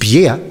iny tsy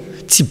billet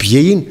tsy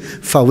billet iny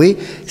fa hoe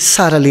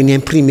sara le ny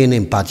imprimena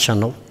ny badge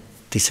anao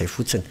dia izay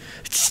fotsiny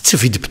tsy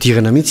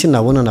vidibidirana mihitsy na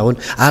ahoana na ahoana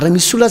ary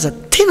misy olona aza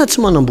tena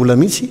tsy manam-bola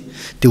mihitsy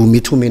dia ho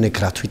mety homena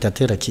gratuit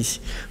tanteraka izy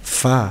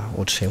fa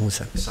ohatr'izay moa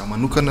zany za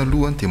manokana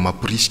aloha dia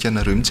mampirisika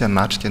anareo mihitsy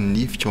hanatrika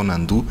ny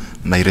fitaonandoha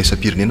na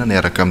iraisam-pirenena na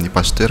iaraka amin'ny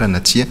pasteur na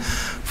tsia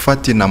fa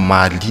tena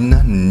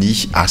mahaliana ny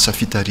asa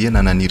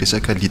fitariana na ny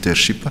resaka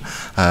leadership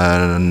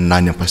na ny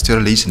amin'ny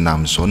pasteur ilay izy na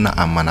amin'izao na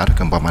amin'ny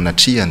manaraka mba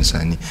manatrihany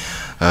zany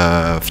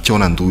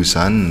fitaonandoha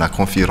zany na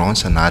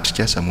conférence na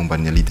atrika asa momba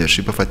ny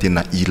leadership fa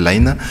tena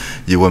ilaina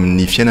eo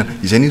amin'ny fiainana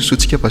izay ny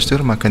sotsika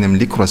pasteur makany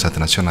amin'le croisade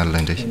nationale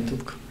indray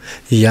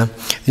ia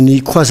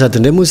ny croisade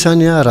indray moa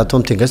zany raha atao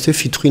am'tengasy hoe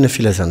fitohina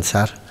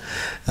filazantsara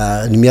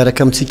ny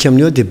miaraka amintsika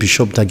amin'io dia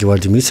bishop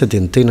dagewald ministre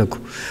dia ny tenako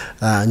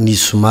ny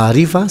zoma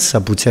ariva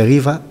sabotsy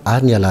ariva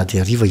ary ny alady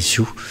ariva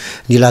izy io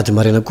ny alady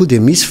maraina koa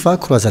dia misy fa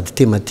croisade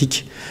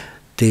thématique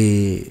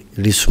dia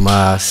le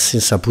zoma sy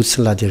ny sabotsy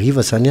sy ny lady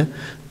ariva zany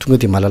tonga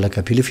dia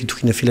malalaka be le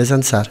fitohina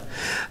filazantsara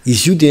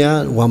izy io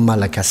dia ho amin'ny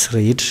malagasy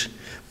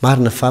rehetra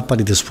marina fa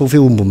palais de sport hoe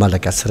ombo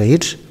malagasy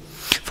rehetra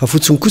fa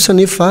fotsiny kosa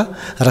nefa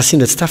raha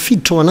sendra tsy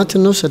tafiditra ao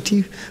anatiny ianao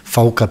satria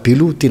vahoaka be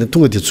aloha tena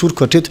tonga dia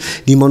tsoriko hatreto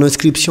ny manao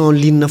inscription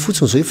en ligne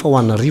fotsiny zao efa ho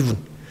anarivony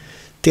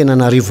tena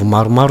narivo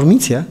maromaro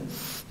mihitsy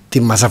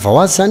dia mazava ho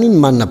azy zany ny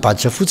manana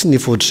badge fotsiny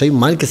efa ohatr'izay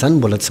manika zany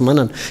mbola tsy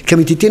manana ka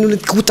mety teny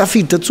olona ho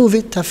tafiditra tsony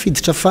ve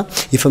tafiditra fa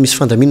efa misy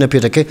fandaminana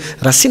apetraka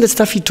raha sendra tsy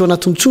tafiditra ao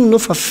anatiny tsony ianao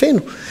fa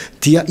feno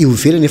dia eo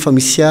ivelany efa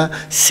misy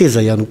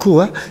seza ihany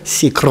koa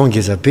sy écran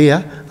ngeza be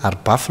ary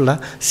bafla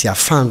sy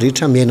afahany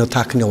rehetra miainao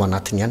tahaka ny ao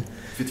anatiny ihany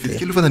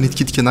vetikely fa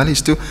nanitikitika anala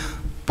izy teo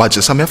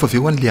badge samihafa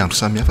aveo hoan'le andro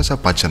samihafa sa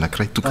badge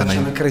anankiray tokana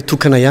anankiray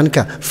tokana ihany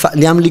ka fa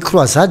le amin'le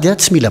croisade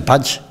tsy mila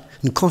badge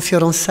ny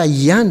conférence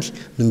ihany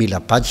no mila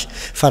badge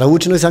fa raha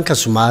ohatra ianao zany ka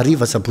zoma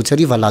ariva sabotsy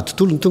ariva la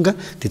tontolo ny tonga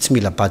dia tsy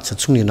mila badge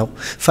tsony ianao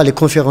fa le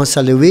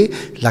conférence le hoe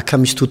laka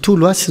misy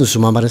tontolo sy ny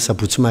zoma marina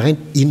sabotsy maraina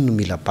iny no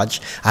mila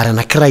badge ary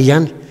anankiray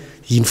ihany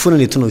iny foana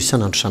ny etonao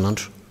isan'andro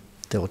san'andro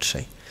dia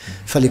ohatr'izay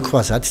fa le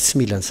croisade tsy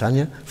mila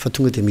an'izany fa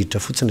tonga dia miditra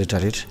fotsiny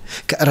rehetrarehetra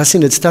ka raha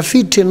sendra tsy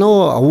tafiditra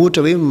ianao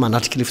ohatra hoe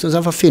manatrika le fotoana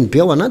zany fa feno be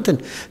ao anatiny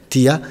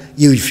dia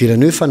eo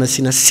ivelany hoe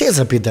fanasiana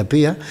seza be da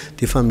be dia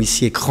efa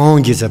misy écran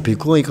ngeza be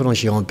koa écran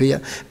géant be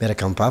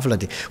miaraka amin'ny bavila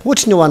dia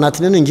ohatra ny ao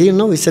anatiny any ange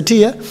ianao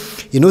satria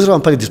ianao zao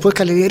amin'ny palais de sport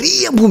ka le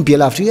ry ambony be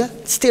lavitra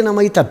tsy tena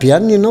mahita be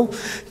aniny ianao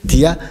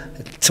dia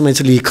tsy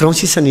maintsy le écran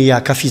sisany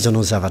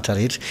akafizanao zavatra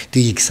rehetra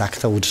dia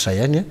exact ohatr'izay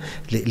ihany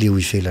le ho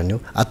ivelany eo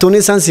ataony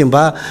hoe zany zay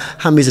mba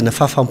hamezana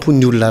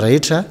fahafampony olona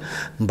rehetra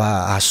mba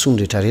ahasony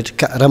rehetrarehetra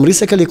ka raha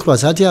miresaka le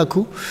croisade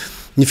ahako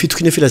ny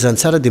fitohina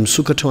filazantsara dia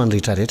misokatra ho an'ny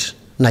rehetrarehetra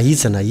na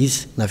iza na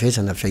izy na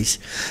viaiza na viaiza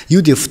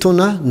io dia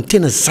fotoana ny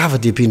tena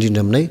zava-dehibe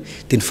indrindra aminay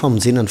dia ny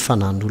famonjena ny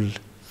fanahin'olona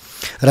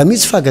raha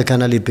mihitsy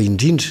fahagagana lehibe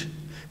indrindra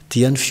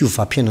dia ny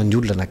fiovam-piainan'ny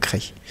olona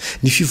anankiray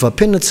ny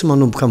fiovam-piainana tsy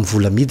manomboka amin'ny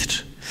vola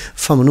miditra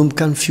fa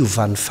manomboka ny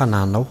fiovan'ny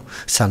fanahinao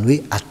izany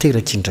hoe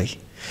ateraka indray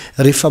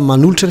rehefa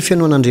manolotra ny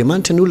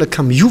fiainoan'Andriamanitra ny olona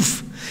ka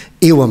miova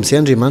eo amin'izay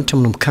Andriamanitra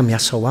manomboka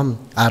miasa ao aminy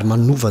ary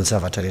manova ny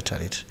zavatra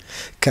rehetrarehetra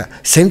ka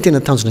izay ny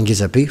tena tanjona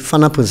ngezabe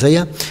fanampin'izay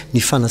ny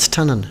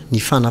fanasitranana ny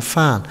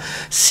fanafahana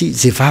sy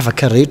zay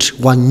vavaka rehetra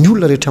ho an'ny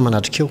olona rehetra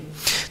manatrika eo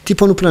tia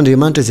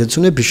mpanompon'Andriamanitra izay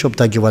antsoina hoe Bishop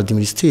Dagewald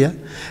Ministry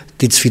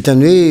dia tsy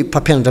vitany hoe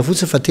mpampianatra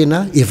fotsiny fa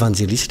tena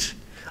evanjelistra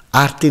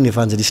ary tena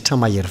evanjelistra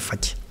mahery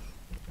vaika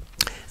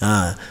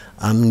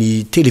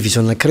amin'ny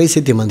télévision anankiray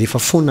izay dia mandefa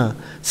foana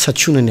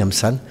satsionany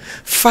amin'izany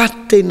fa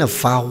tena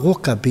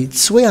vahoaka be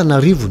tsy hoe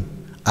anarivony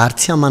ary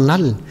tsy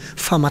amanaliny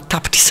fa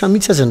matapitra isa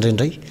mihitsy aza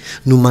indraindray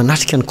no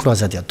manatrika ny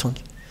croisade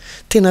ataony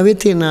tena hoe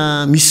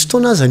tena misy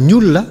fotoana aza ny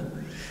olona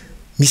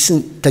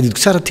misy tadidiko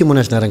tsara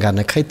témoignage rangahy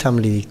anankiray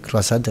tamin'le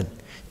croisadeny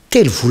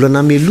 3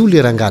 volana meloa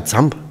le rangahy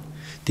jamba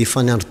dia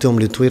efa niandro teo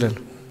amin'le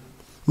toerana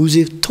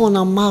ozy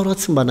taona maro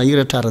tsy mba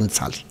nahiratra ary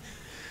nijaly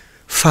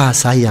fa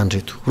za iandro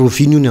eto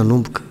roviny io ny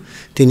anomboka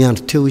dia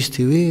niandro teo izy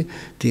dia hoe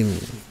dia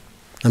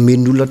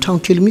ameny olona trano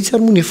kely mihitsy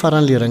ary moa ny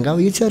faran'le rangahy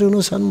hoe etsy ary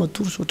ianao zany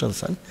matory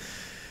soatran'izany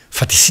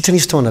fa dia sitrana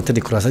izy tao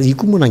anatin'le croisade io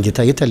koa moa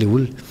nangetaheta le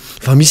olona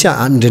fa misy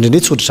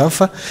indraindraindray tsy ohatr'izany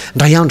fa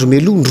ndray andro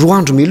meloa ny 2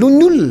 andro meloa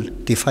ny olona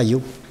dia fa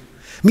eo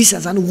misy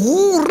zany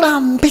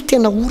orambe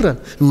tena orana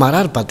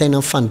marary bataina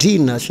amin'ny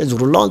fandriana chaise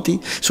roulante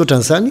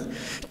soatran'izany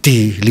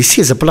dia le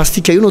seza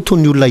plastika io no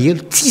ataon'ny olona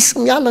elo tsisy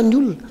miala ny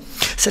olona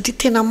satria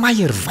tena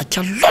mahery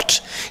vaika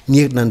loatra ny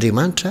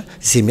herin'Andriamanitra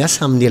izay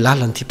miasa amin'ny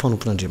alalan'ity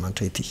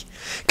mpanompon'Andriamanitra ity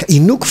ka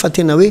inoko fa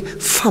tena hoe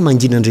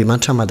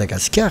famangin'Andriamanitra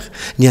Madagasikara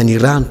ny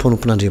anirahany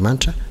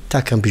mpanompon'Andriamanitra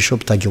tahaka ny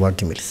Bishop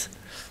Dagewald Mills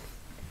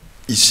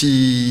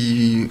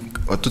isy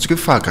ataontsika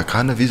hoe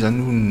fahagagana ve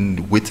zany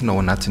hoentina ao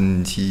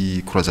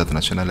anatin'ity croisade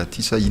nationale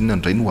aty sa inona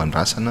indray no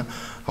andrasana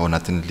ao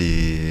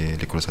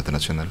anatin'le croisade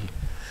nationale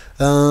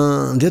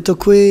dia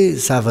ataoko hoe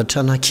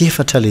zavatra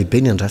anankiefatra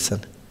lehibe ny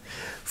andrasana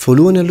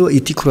voalohany aloha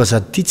ity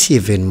croisade ity tsy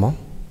événement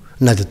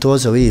na dia atao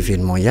aza hoe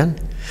événement ihany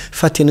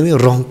fa tena hoe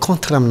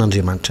rencontre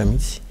amin'Andriamanitra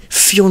mihitsy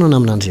fionana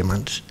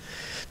amin'Andriamanitra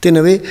tena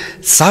hoe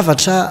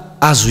zavatra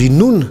azo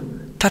inona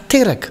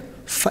tanteraka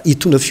fa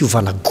hitondra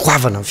fiovana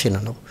goavana amin'ny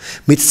fiainanao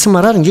mety tsy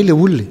marary nge le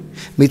olona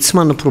mety tsy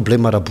manana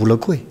problème arabola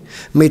koa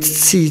mety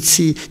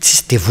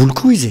tsisy devoly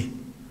koa izy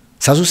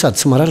za zao sady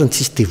tsy marary ny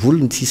tsisy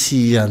devoly ny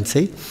tsisy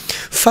an'izay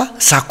fa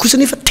za kosa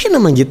nefa tena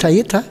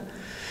mangetaheta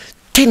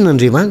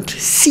tenin'Andriamanitra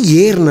sy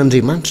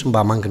herin'Andriamanitra mba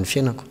hamangy ny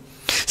fiainako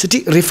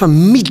satria rehefa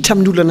miditra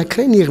amin'ny olona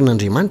anankiray ny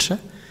herin'Andriamanitra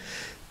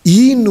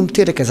iny no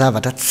miteraka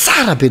zavatra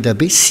tsara be da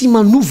be sy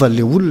manova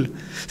le olona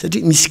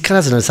satria misy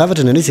karazana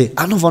zavatra nane zay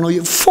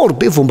anaovanao fort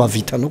be vao mba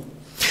vitanao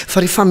fa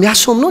rehefa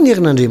miaso aminao ny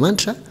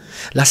herin'Andriamanitra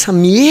lasa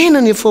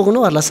miena ny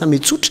eforinao ary lasa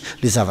mitsotra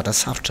le zavatra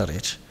sarotra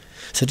rehetra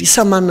satria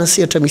sa manana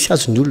sehatra misy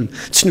azo ny olona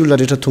tsy ny olona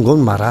rehetra tonga ao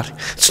ny marary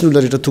tsy ny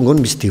olona rehetra tonga ao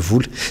ny misy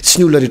devoly tsy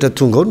ny olona rehetra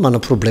tonga ao ny mana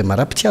problème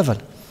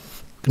ara-pitiavana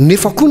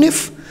nefa koa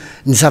nefa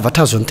ny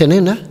zavatra azo ny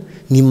tenaina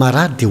ny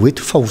marary dia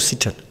hoeto fa ho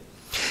sitrana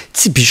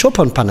tsy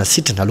bishopa ny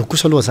mpanasitrana aloha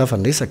kosa aloha zava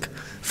ny resaka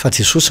fa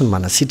Jesosy ny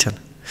manasitrana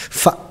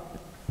fa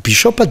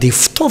bishopa dia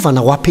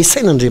fitaovana ho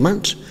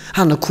ampiasain'Andriamanitra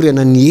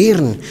hanakorana ny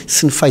heriny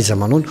sy ny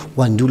fahaiza-manaony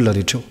ho an'ny olona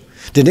rehetra eo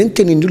dia ndray ny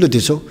tenen'ny olona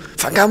dia zao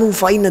fa nga mo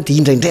fahina dia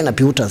indraindraina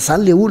be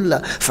ohatran'izany le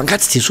olona fa nga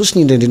tsy Jesosy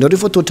ny indraindrainareo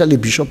fa tohatra le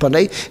bishopa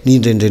anay ny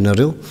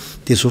indraindrainareo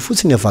dia zao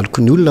fotsiny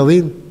havaliko ny olona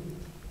hoe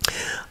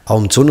ao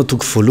amin'izao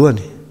toko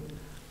voalohany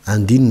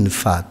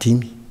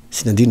 5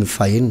 sy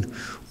 5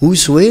 hoy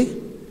izy hoe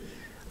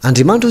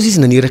Andriamanitra ozy izy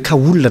naneraka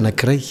olona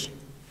anankiray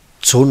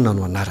Jaona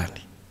no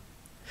anarany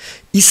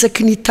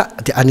isaky ny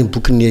dia any amin'ny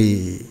bokin'ny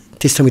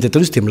testamenta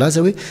taloha izy dia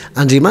milaza hoe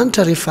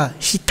Andriamanitra rehefa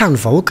hitany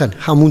vahoakany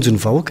hamonjy ny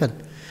vahoakany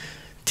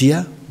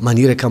dia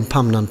maneraka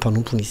mpaminany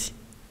mpanompony izy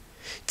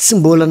tsy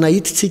mbola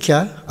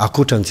nahititsika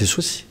akoatran'i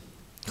Jesosy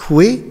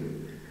hoe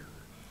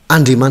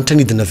Andriamanitra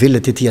nidina velona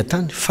tetỳ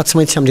an-tany fa tsy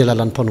maintsy amin'ny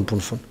alalan'ny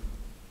mpanompony foana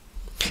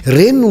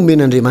reny no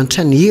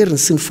omen'Andriamanitra ny heriny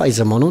sy ny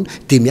fahaiza-manaony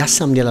dia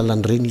miasa amin'ny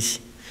alalan'ny reny izy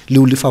le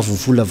olona efa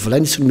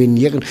vovolavolainy sy nomeny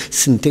ny heriny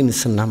sy ny teniny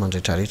sy ny namany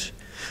rehetrarehetra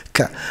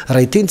ka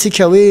raha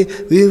itentsika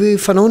hoe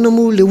fanaona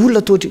moa le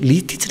olona tohatra le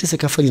ity tsy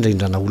resaka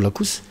fanindraindrana olona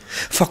kosa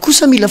fa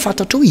kosa mila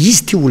fantatra hoe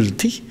izy ty olona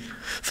ity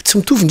fa tsy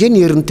mitovy nge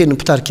ny herin'ny tenin'ny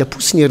mpitarika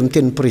po sy ny herin'ny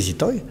tenin'ny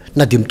président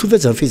na dia mitovy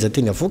aza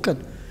mifehezanteny avoakany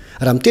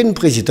raha mitenin'ny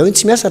président iny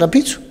tsy miasa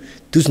rapitso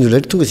dia ozy ny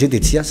olona tonga zay dia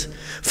tsy asa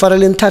fa raha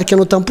le nitarika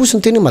anao tamposy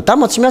ny teny hoe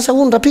madama tsy miasa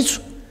ho ny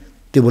rapitso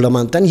dia mbola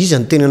manontany izy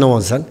anyteny anao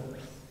an'izany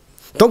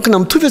donc na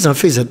mitovy aza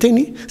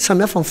mifehezanteny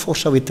samy hafa ny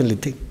force hoentin'le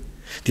teny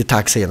dia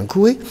tahak'izay ihany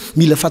koa hoe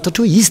mila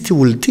fantatra hoe izy ty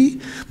olona ity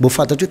mbo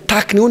fantatra hoe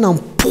tahaka ny hoe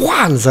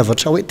nampoahany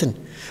zavatra hoentiny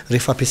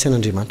rehefa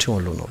ampiasain'Andriamanitra eo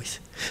alohana izy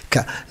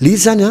ka le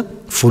izy zany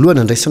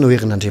voalohany andraisanao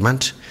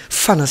herin'Andriamanitra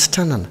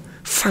fanasitranana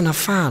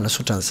fanafahana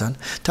soatran'izany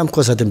tamin'ny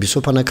croisade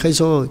bishopa anankiray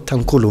zao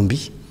tamin'ny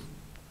Colombie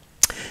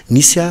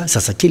nisy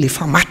zazakely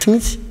efa maty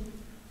mihitsy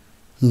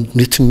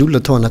netin'ny olona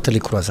atao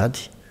anatin'ilay croisade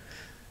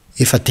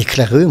efa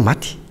déclaré hoe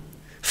maty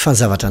fa ny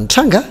zavatra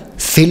nitranga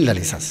velona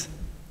ilay zaza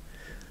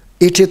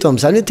etreto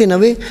amin'izany hoe tena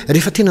hoe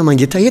rehefa tena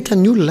mangetaeta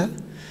ny olona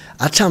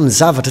hatramin'ny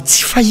zavatra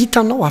tsy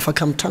fahitanao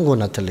afaka mitranga ao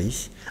anatin'ilay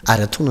izy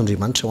ary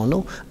ataon'Andriamanitra ho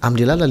anao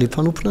amin'ilay lala ilay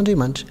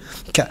mpanompon'Andriamanitra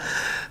ka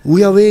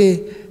hoy aho hoe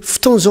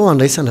fotoana izao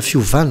andraisana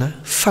fiovana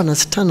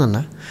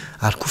fanasitranana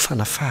ary koa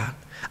fanafahana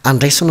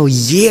andraisanao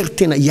hery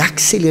tena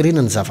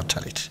hiaccélérena ny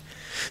zavatra rehetra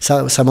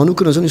sa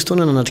manokana zao nisy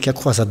fotoana nanatrika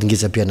croisade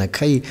ngezabe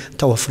anakay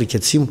tao Afrika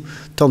Atsimo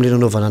tao amin'ilay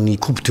nanaovana ny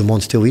coupe du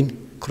monde teo iny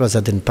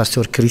croisade ny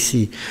pasteur Chris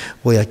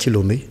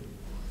Oyakhilome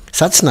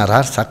za tsy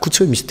narary za koa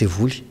tsy hoe misy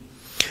devoly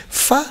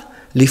fa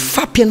le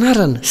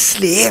fampianarana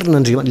sy le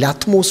herin'Andriamanitra le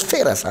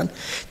atmosfera zany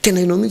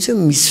tena inao mihitsy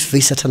hoe misy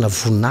vesatra na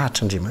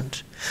voninahitra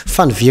Andriamanitra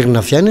fa niverina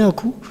avy any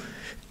ahako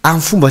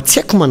amin'ny fomba tsy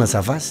haiko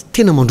manazava azy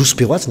tena mandroso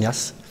be ho azy ny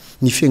asa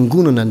ny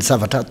fiangonana ny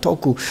zavatra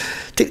ataoko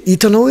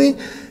hitanao hoe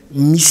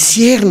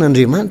misy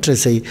herin'Andriamanitra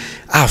izay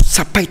azo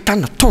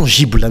tsapahitana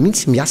tangible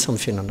mihitsy miasa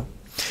amin'ny fiainanao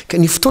ka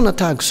ny fotoana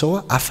tahaka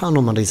izao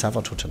ahafahanao mandray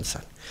zavatra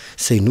ohatran'izany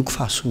izay noko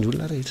fahasoan'ny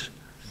olona rehetra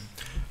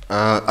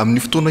amin'ny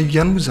fotoana io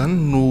ihany moa zany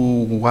no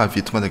ho avy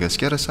eto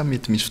Madagasikara sa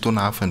mety misy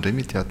fotoana hafa indray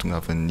mety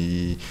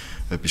ahatongavan'ny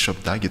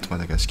Bishop Dag eto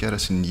Madagasikara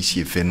sy nisy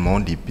événement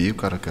lehibe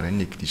karakara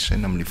ny église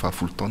saine amin'ny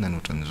fahafolo taona ny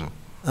ohatran'izao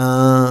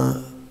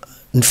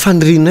ny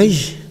fanirinay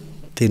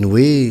dia ny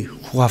hoe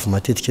ho avy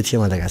matetika aty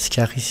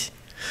Madagasikara izy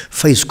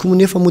fa izy koa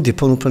nefa moa dia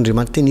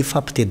mpanompon'Andriamanitra tena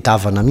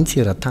ifampitadiavana mihitsy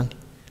eran-tany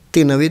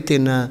tena hoe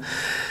tena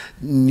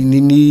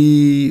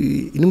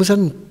iny moa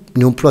zany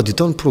ny emploi du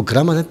temps ny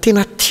programme zany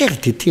tena tery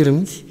dia tery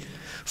mihitsy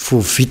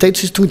vao vita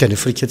ito izy tonga dia any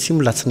Afrika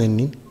Atsimo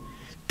latsinainy iny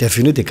dia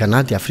avy eny hoe dia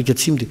Ghana dia Afrika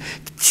Atsimo dia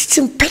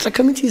tsy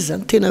mipetraka mihitsy izy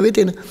zany tena hoe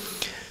tena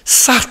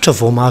sarotra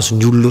vao mahazo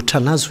ny olona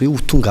oatra anazy hoe ho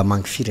tonga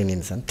mangy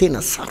firenena zany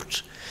tena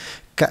sarotra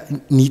ka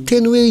ny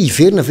teny hoe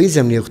hiverina ve izy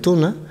amin'ny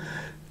akotaona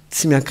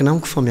tsy miankina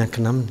amiko fa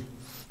miankina aminy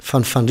fa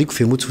ny fandriako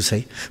ve moa tsy ho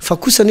zay fa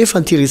kosa nefa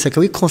ny ty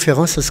resaka hoe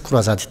conférence sy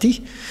croisade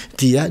ity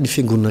dia ny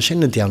fiangonana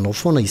saina dia anao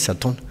foana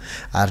isa-taona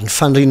ary ny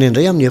fandriana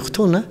indray amin'ny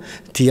akotaona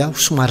dia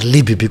somary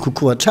lehibebe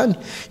kokoa hatrany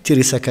ty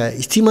resaka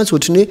ity mantsy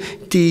ohatrany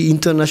hoe ty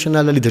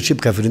international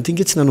leadership gathering ty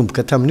nge tsy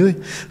nanomboka tamin'io hoe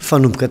fa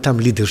nanomboka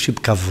tamin'ny leadership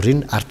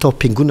gathering ary tao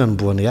am-piangonana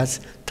nomboana azy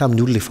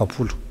tamin'ny olona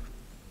efapolo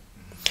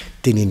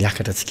dia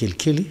niakatra tsy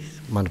kelikely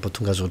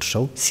mandrapatonga azy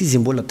ohatr'izao sy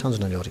izy mbola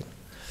tanjona ny aorina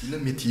ina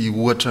mety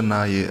ohatra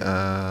na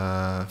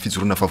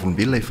fijoroana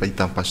vavolombelona efa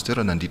hita amin'ny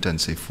pasteur nandritra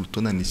n'izay folo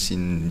taona nisy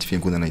ny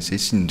fiangonana izay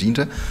sy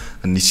indrindra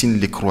nisy ny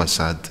le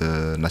croisade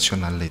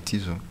nationale ity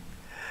zao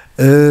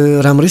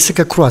raha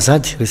miresaka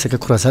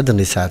croisade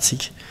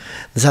nresahantsika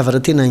ny zavatra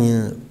tena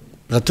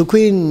raha toko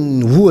hoe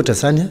ny ohatra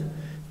zany a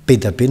be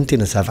da be ny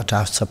tena zavatra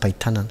azo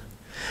tsapahitanana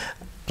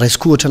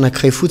raisiko ohatra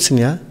anankiray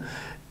fotsiny a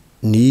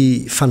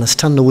ny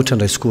fanasitranana ohatra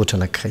ny raisiko ohatra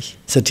anankiray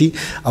satria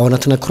ao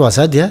anatina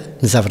croisade a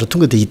ny zavatra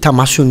tonga dia hita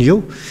masony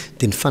eo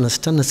dia ny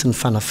fanasitranana sy ny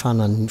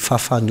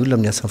fahafahan'ny olona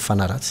amin'ny asa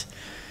mifanaratsy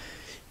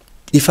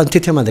efa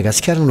nitety a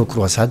Madagasikara nanao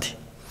croisade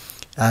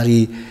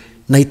ary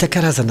nahita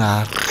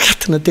karazana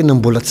aretina tena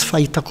mbola tsy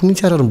fahitako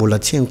mihitsy ary mbola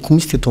tsy hainiko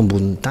mihitsy teto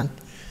ambonin'ny tany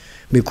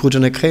meko ohatra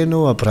anankiray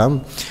ianao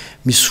Abraham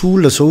misy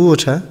olona zao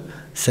ohatra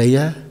zay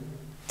a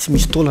tsy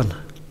misy taolana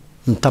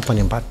ny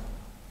tapany ambany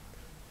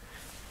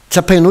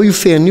tsapainao io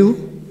fean'io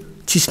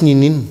tsisy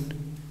ninina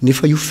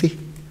nefa io fe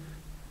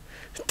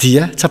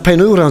dia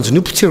tsapainao io ranjony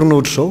io potserinao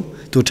ohatr'izao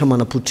dia ohatra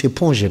manapotitra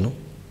éponge ianao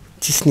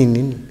tsisy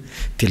ninina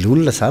dia le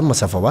olona zany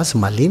mazava ho azy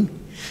malemy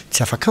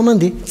tsy afaka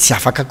mandeha tsy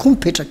afaka koa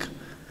mipetraka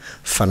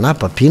fa na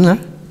babena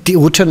dia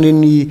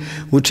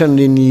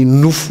ohatran'ireny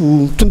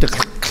nofo tonga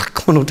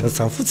klak manao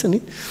ohatran'izany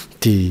fotsiny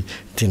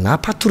dia na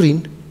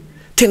patoriana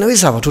tena hoe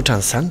zavatra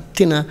ohatran'izany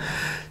tena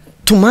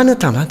tomany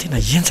tam'izany tena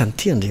enjany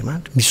ty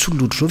Andriamanitra misy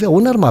olona ohatr'izao ve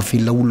ahoana ary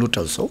mahavelona olona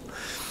ohatran'izao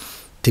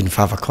dia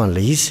nivavaka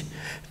an'ilay izy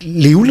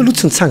le olona aloha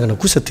tsy nitsangana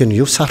kosa teny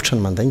eo sarotra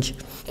ny mandainga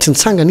tsy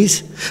nitsangana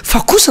izy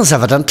fa kosa ny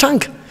zavatra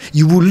nitranga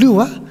io olona io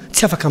a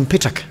tsy afaka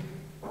mipetraka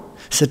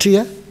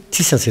satria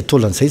tsisy an'izay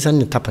taolan'izay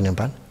zany ny tapany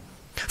ambany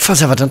fa ny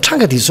zavatra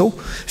nitranga dia izao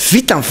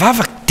vita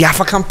mivavaka dia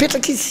afaka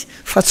mipetraka izy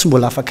fa tsy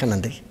mbola afaka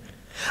nandeha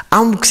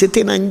amiko izay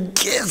tena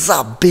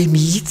ngeza be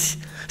mihitsy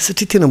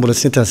satria tena mbola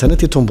tsy nentan'izany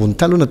teto ambony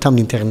tany aloha na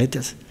tamin'ny internet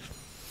aza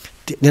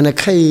dia ny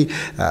anankiray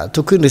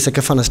ataoko hoe ny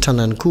resaka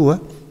fanasitranany koa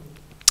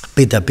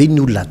be da be ny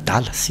olona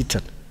adala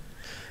sitrana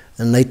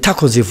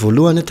nahitako an'izay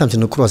voalohany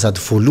tamin'izay croisade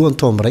voalohany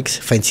tao amin'ny raika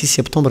 26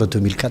 septembre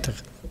 2004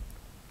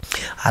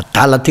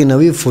 adala tena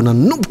hoe vao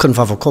nanomboka ny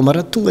vavako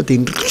amara tonga dia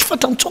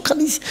nirifatra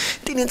mitsokana izy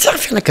dia ny anjara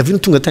fianakaviana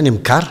tonga tany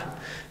amin'ny gara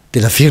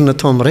dia naverina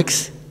tao amin'ny raika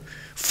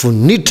vao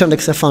niditra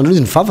ndraiky safandro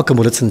izy nivavaka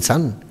mbola tsy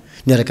nijanona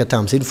niaraka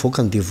tamin'izay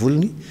nivoaka ny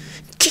devolony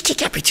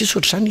kikika be tsisy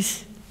ohatr'izany izy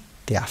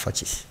dia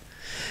afaka izy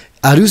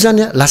ary io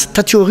zany a lasa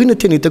tateorina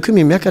tena hitako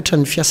hoe miakatra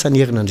ny fiasan'ny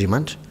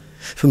herin'Andriamanitra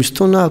fa misy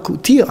fotoana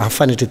ty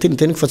afanetreteny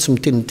tenako fa tsy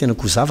miteny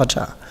tenako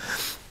zavatra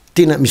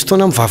tena misy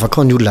fotoana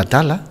mivavaka ny olona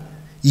adala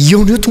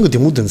eo ny eo tonga dia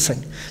mody ny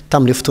saina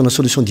tamin'ilay fotoana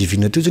solution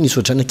divine teo zao nisy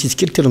ohatrany ankizy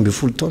kely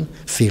 13 taona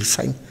very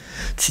saina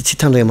tsy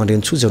hitandray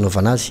aman-dreny tsoa zay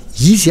anaovana azy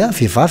izy a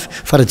vehivavy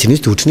fa raha jeny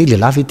izy dia ohatrany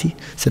lehilahy ety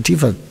satria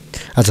fa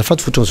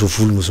azafady foatran'izao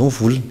volony zao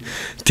volony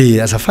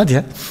de azafady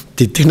a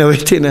de tena hoe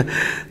tena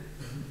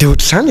de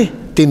ohatr'izany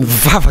de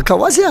nivavaka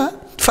ho azy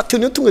fa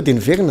teony eo tonga de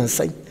niverina ny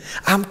sainy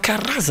amin'ny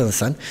karazany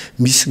zany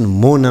misy ny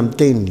mona amin'ny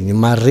teny ny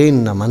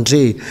marenina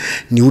mandre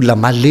ny olona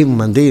malemy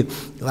mandeha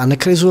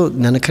anankiray zao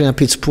ny anankiray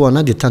ampetsi-po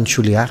anahy de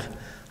tanytsioleary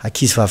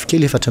ankizy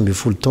vavikely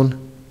 14 taona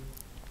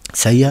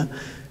zay a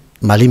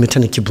malemy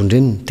hatrany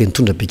ankibondreniny de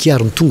nitondra beki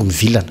ary nitongo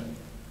mivilana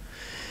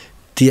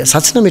dia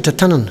za tsy nametra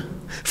tanana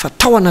fa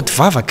tao anaty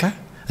vavaka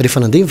rehefa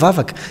nandeha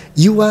mivavaka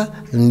io a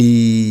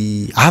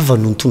ny ava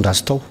no nitondra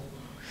azy tao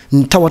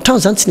ny tao an-trano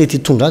zany tsy nety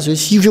hitondra azy hoe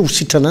sy io hoe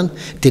hositranany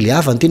de le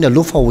ava nyteny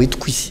aloha fa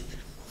hoentiko izy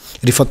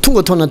rehefa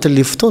tonga tao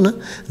anatin'le fotoana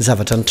ny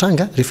zavatra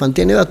nitranga rehefa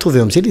nyteny hoe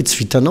atovy amin'izay le tsy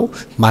vitanao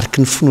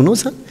mariky ny fononao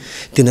zany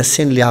de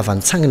nasain'le ava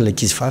nitsangana le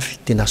ankizy vavy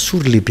de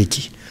nasory le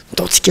beky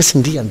ntaotsika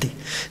sindry andeha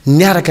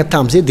niaraka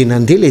tamin'izay de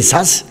nandeha le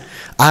zaza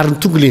ary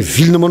nitonga le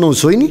vilona manao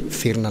zao iny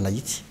verina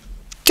nahitsy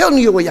keo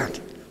ny eo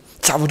ihany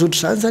zavatra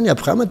ohatr'izany zany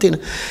abrahama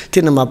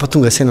tena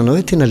mampatonga sainanao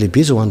hoe tena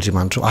lehibe zao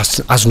andriamanitra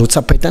azonao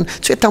tsapaitany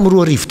tsy hoe tamin'ny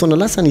 2 arivo taona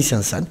lasa nisy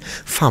an'izany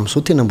fa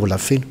amin'izao tena mbola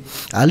feno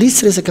alizy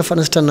tsy resaka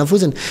fanasitranana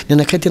fotsiny ny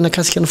anakay tena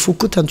kasika ny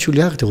foko koa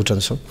tanytsioliary de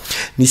ohatran'izao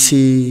nisy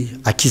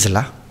ankizy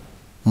lahy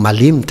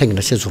malemy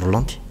mitaingina chaise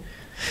roulante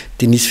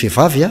de nisy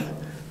vehivavy a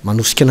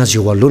manosika anazy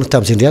eo alohana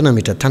tamin'izay ndray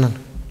nametra tanana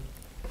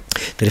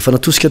de rehefa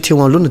natosika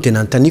teo alohana de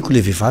nanontaniako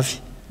le vehivavy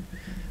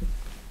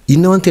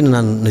inona ho any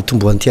tena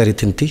nitomboan'ity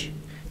aretiny ty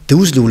de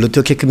ozy le olona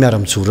teo akaiky miara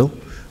mijoro ao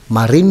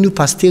mareniny io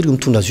pastery io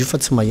mitondra azy io fa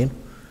tsy maheno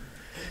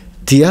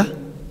dia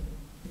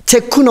tsy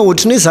haiko koa na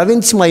ohatrany hoe za hoe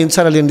tsy maheno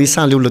tsara le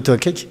niresan'le olona teo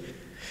akaiky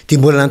de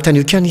mbola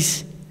nanontaniako ihany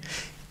izy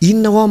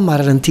inona ho amin'ny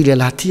mararan'ity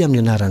lehilahy ty amin'ny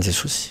anaran'i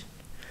Jesosy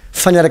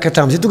fa niaraka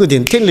tamin'izay tonga de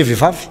niteny le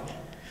vehivavy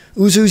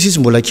ozy izy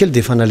mbola kely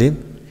de fanalemy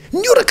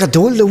nioraka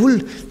daholo le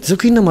olona de zao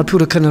ko inona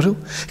mampioraka anareo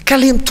ka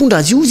le mitondra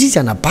azy io izy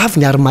anabavy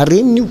ny ary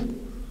mareniny io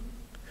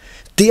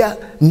dia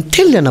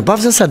niteny le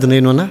anabavy zany sady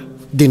naino anahy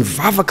de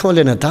nivavaka ao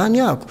an'leanadaha ny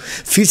ahako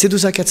vitsy eto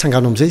zaka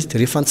atsangano am'izay izy de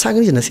rehefa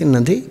nitsangana izy naseny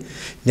nandeha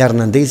niary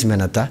nandeha izy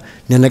mianadaha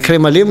ny anankiray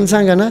malemy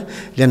nitsangana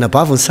le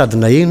anabavy ny sady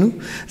naheno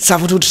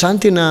zavatra ohatr'izany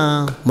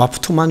tena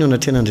mampitomany eo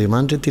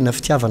anatrehan'Andriamanitra tena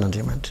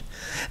fitiavan'Andriamanitra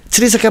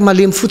tsy resaka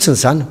malemy fotsiny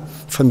zany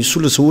fa misy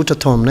olona zao ohatra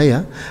tao aminay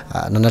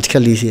nanatrika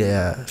le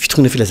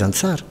fitokona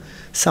filazantsara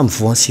samy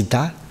voan'ny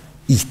sida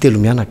izy telo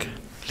mianaka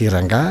le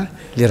rangahy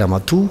le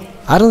ramatoa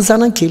ary ny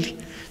zanankely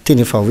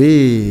tena efa hoe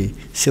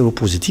sero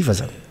pozitiva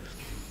zany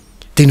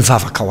de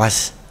nivavaka ho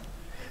azy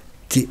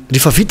de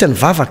rehefa vita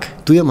nivavaka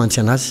do hoe mantsy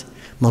anazy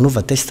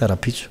manova test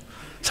rapitso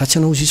za tsy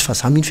anao izy izy fa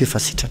za mino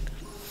fefasitrana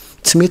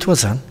tsy mety ho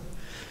azany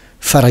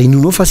fa raha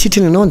inonao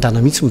fasitrana ianao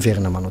andana mihitsy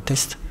miverina manao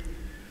test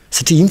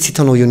satria iny tsy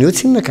hitanao eo ny eo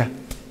tsy inona ka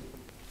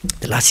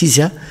de lasa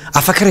izy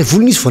afaka ray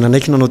volona izy vao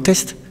nanaiky nanao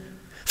test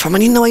fa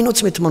maninona ho ainao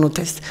tsy mety manao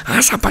test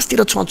asa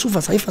pastera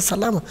tsoantsoa za efa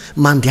salama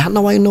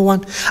mandehanao ainao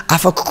any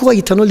afaka koa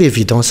hitanao le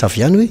évidence avy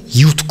ihany hoe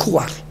io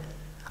tokoa ary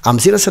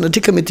am'izay raha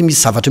sanatrika mety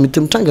misy zavatra mety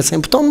mitranga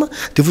symptôme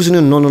de fosiny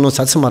hoe non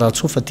za tsy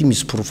maratsoa fa ty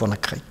misy profo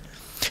anankiray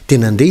de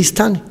nandeha izy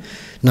tany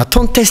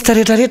nataony test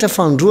rehetrarehetra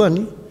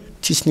fandroany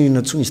tsisy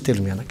ninona ntsony izy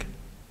telo mianaka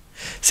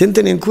zay ny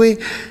teneniko hoe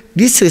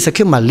izy tsy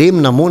resaka hoe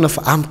malemy namona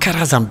fa amin'ny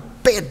karazany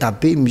be da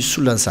be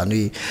misy olonan'izany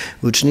hoe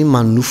ohatrany hoe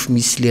manofo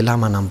misy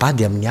lehilahy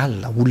manambady amin'ny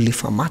alina olona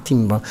efa maty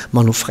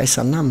manao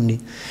firaisana aminy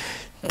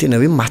tena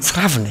hoe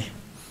matsiraviny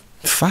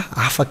fa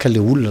afaka le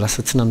olona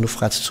lasa tsy nanofo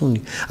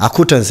ratsintsony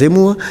akoatran'izay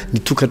moa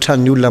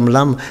nitokantran'ny olona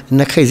milama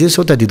nakiray zay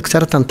sao tadidiko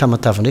tsara tany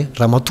tamatavindray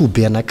raha matoa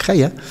be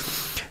anankiray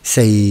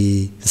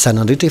zay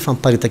zanandrehetra efa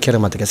miparitaka ara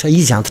Madagasikara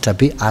izy antitra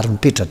be ary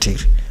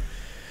mipetratr'ery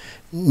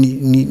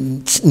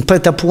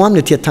niparitapo aminy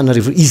aty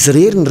Antananarivo izy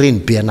rery ny reny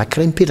be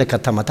anankiray mipetraka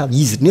tamatava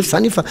izy nefa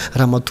zany efa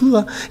raha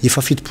matoa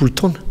efa 70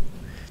 taona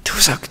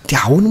de zako de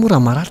ahoana moa raha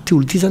marary ty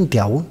olo ty zany de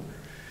ahoana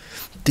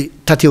de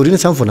tateorina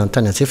zany vao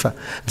nanontany an'izay fa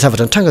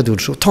zavatra nitranga de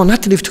ohatr'izao tao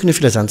anatin'le fitokona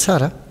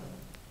filazantsara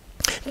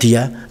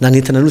dia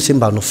nanentana aloha zay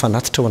mba hanao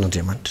fanatitra ao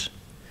an'Andriamanitra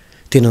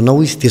de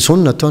nanao izy de zao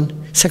no nataony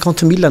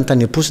 50 000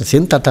 notany aposiny zay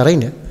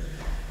notantarainy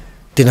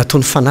de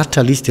nataony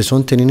fanatitra le izy de zao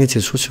no teneny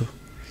Jesosy io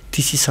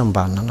ty sisa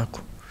mba ananako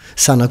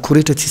zanako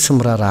rehetra tsisy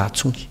miraharaha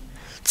atsony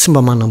tsy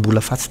mba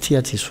manambola fatsy ty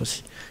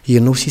Jesosy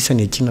ianao sisa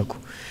ny akinako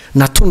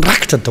nataony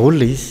rakitra daholo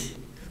le izy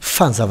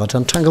fa ny zavatra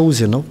nitranga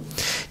ozy ianao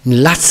ny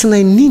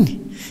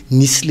latsinain'iny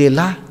nisy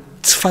lehilahy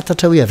tsy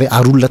fantatra hoe avy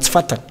ary olona tsy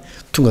fantany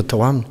tonga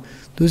tao aminy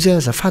de ozy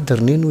azafady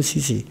roneny ozy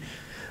izy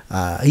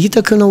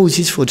hitako ianao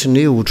ozy izy fa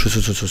ohatrany hoe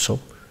ohatr'zao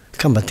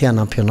ka mba te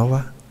hanampy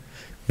anao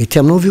mety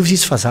aminao ve ozy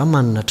izy fa za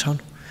manana trano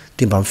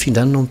de mba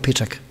mifindra anao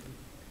mipetraka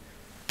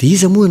de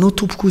iza moa ianao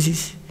tompoko ozy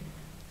izy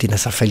de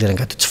nasafay le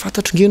rangato tsy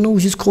fantatro nge ianao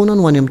ozy izy ko hoana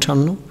no any amin'ny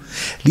tranonao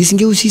le izy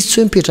nge ozy izy tsy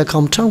hoe mipetraka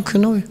amin'ny tranoko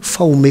ianao hoe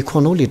fa omeko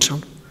anao le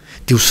trano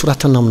de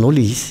hosoratana aminao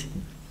le izy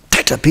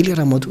taitra be le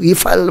raha mato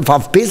efa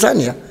vavy be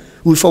zany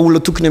efa olona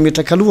tokony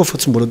ametraka aloha fa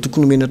tsy mbola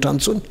tokony omena trano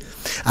tsony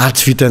ary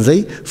tsy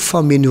vitan'izay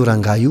fa menio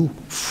rangaha io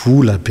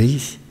vola be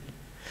izy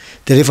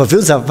de rehefa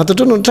aveo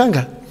fantatrao no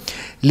nitranga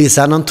le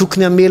zanany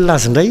tokony amelona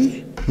azy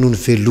indray no ny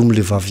velomo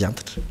le vavy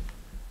antitra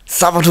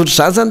zavatra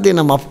ohatr'izany zany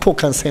tena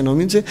mampipoaka ny sainao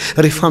mihitsy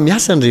hoe rehefa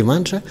miasa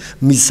Andriamanitra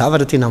misy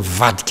zavatra tena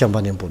mivadika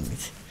ambany ambony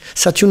mihitsy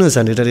satria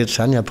zany rehetrarehetra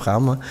zany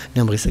Abrahama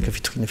ny amin'ny resaka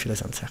fitoriana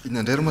filazantsara.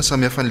 Inandray ro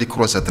mahasamihafa n'le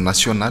croisade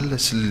nationale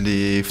sy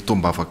le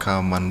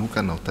fitoam-bavaka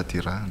manokana ho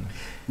tanterahana.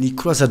 Ny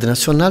croisade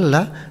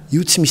nationale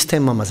io tsy misy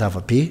thème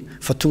mazava be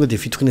fa tonga dia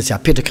fitoriana izay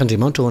apetraka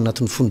Andriamanitra ao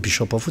anatin'ny fony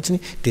bishop fotsiny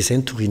dia izay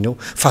ny toriana eo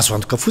fa azo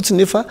antoka fotsiny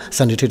nefa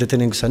zany rehetrarehetra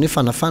tenaingo izany hoe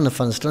fanafana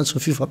fanasitrana sy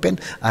ny fifampiaina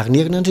ary ny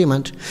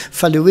herin'Andriamanitra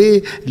fa le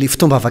hoe le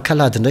fitoam-bavaka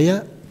alady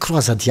indray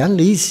croisade ihany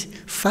le izy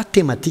fa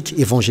thématique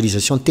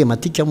évangélisation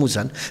thématique moa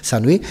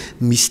zany hoe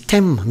misy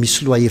thème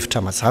misy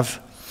loha-hevitra mazava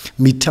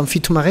miditra amin'ny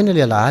fito maraina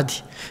le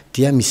alahady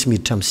dia misy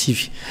miditra amin'ny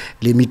sivy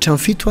le miditra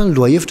amin'ny fito ny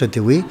loha-hevitra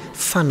dia hoe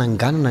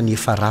fananganana ny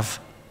efa rava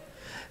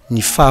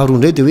ny faharoa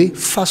indray dia hoe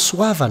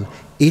fahasoavana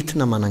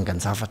entina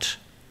manangan-javatra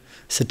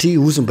satria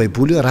ozy ny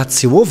baiboly hoe raha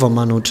Jehovah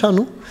manao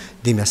trano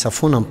dia miasa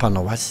foana amin'ny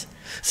mpanao azy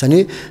zany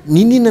hoe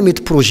ninona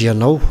mety projet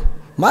anao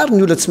maro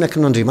ny olona tsy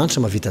miankina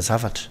amin'Andriamanitra mavita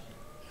zavatra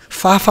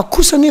fa hafa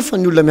kosa nefa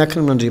ny olona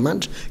miankina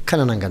amin'Andriamanitra ka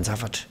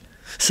nanangan-javatra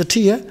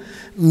satria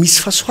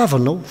misy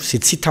fahasoavanao izay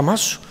tsy hita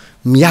maso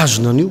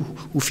miazona an'io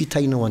ho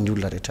fitahinao an'ny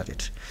olona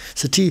rehetrarehetra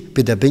satria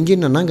be da be nge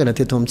nanangana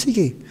teto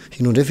amintsika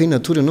inao ndray ve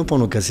natory ianao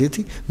mpanao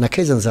gazety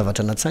nakaiza ny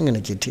zavatra natsangana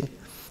ankehitriny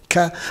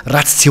ka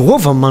raha tsy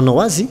Jehovah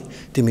manao azy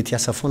dia mety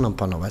hiasa foana amin'ny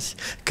mpanao azy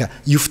ka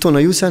io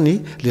fotoana io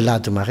zany le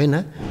lahady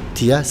maraina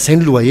dia zay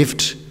ny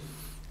loha-hevitra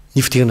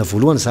ny fidirana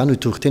voalohany zany no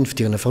hitoriko teny ny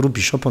fidirana faharoa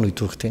bishop no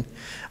hitoriko teny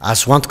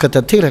azo antoka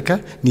tanteraka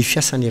ny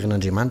fiasany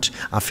herin'Andriamanitra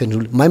amin'ny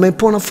olona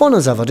maimaimpona foana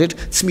ny zavatra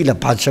rehetra tsy mila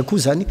baditra koa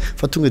zany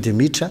fa tonga dia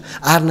miditra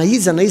ary na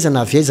iza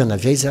na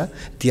aviaiza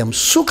dia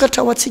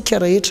misokatra ao antsika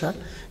rehetra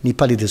ny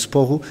palais de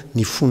sport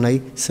ny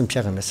fonay sy ny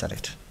mpiara-miasa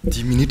rehetra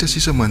 10 minitra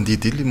sisa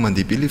mandeha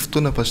be le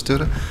fotoana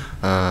pasteur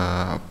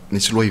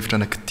nisy loha-hevitra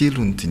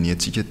anankitelo ny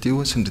diniantsika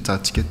teo sy ny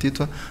retsantsika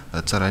teto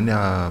tsara ny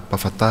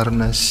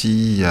ampahafantarina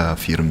sy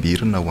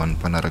verimbirina ho an'ny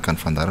mpanaraka ny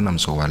fandarana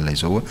amin'izao alina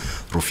izao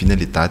rofina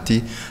le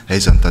daty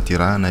aiza ny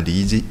tanterahana le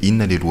izy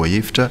inona le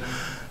loha-hevitra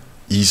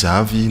iza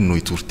avy no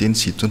hitoriteny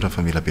sy hitondra ny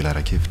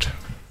famelabelaran-kevitra.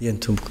 Iany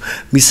tomboko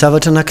misy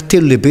zavatra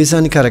anankitelo lehibe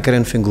zany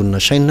karakarain'ny fiangonana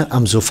Saina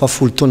amin'izao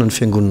fahafolo taona ny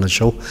fiangonana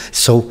zao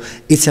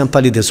etsy amin'ny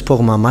palais de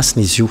sport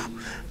Mahamasina izy io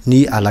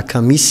ny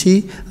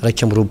alakamisy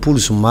raiky amby roapolo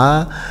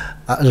zoma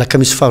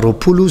alakamisy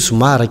faharoapolo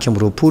zoma raiky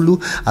amby roapolo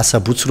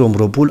asabotsy roa amby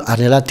roapolo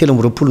ary ny alahatelo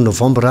amby roapolo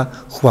novambra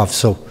ho avy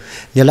zao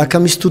ny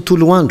alakamisy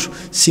tontolo andro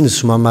sy ny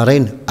zoma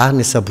maraina ary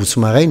ny asabotsy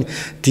maraina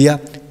dia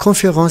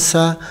conférence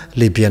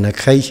lehibe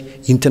anankiray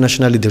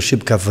international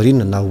leadership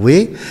gathering na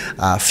hoe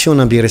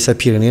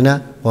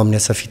fionam-be-raisam-pirenena ao amin'ny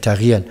asa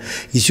fitariana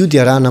izy io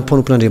dia raha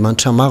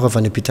namponompon'Andriamanitra maro avy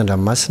any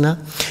ampitan-dranomasina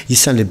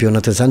isan'ny lehibe ao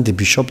anatin'izany dia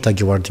bishop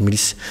Dageward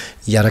Mills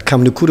iaraka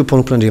amin'ny koa ireo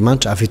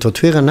mponompon'Andriamanitra avy eto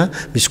an-toerana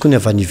misy koa ny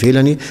avy any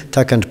ivelany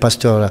tahaka ny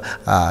pasteur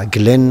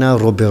Glenn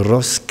Robert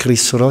Ross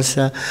Chris Ross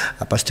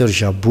pasteur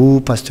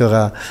Jabou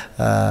pasteur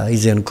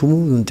izy ihany koa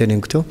moa ny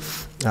teneniko teo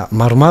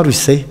maromaro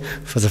izay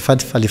fa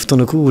zafady fa le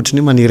fotoana koa ohatrany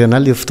hoe maniry anay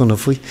le fotoana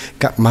foy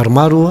ka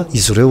maromaro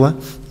izy ireo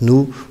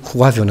no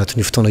ho avy ao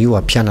anatin'io fotoana io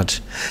ampianatra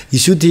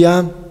izy io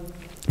dia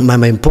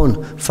maimaimpona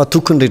fa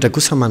tokony rehetra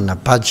kosa manana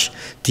badge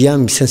dia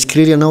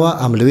misinscrire ianao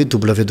amin'le hoe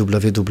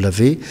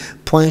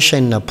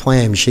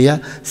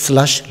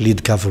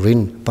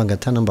www.chaine.mg/lead-gathering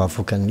mpangatana mba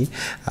avoakan'ny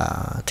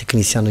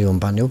teknisiana eo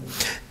ambany eo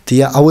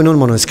dia ao ianao no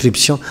manao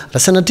inscription raha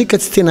sanatrika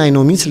tsy tena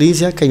hainao mihitsy le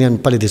izy ka iny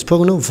amin'ny palais de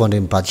sport anao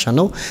voandray ny badge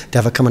anao dia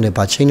afaka manay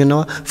badge iny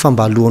ianao fa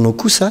mba alohanao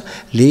kosa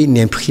le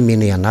ny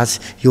imprimene anazy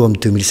eo amin'ny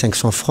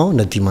 2500 francs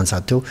na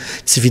 10 eo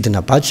tsy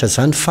vidina badge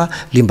zany fa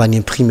le mba ny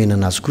imprimene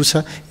anazy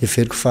kosa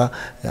everiko fa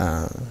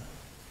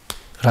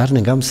rariny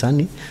angamba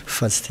zany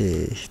fa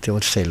tsy te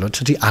ohatr'izay loatra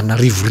satria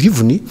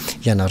anarivorivony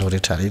ianareo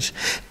rehetrarehetra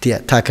dia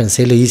tahaka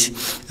an'izay le izy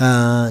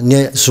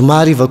ny zoma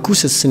ariva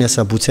kosa sy ny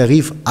asabotsy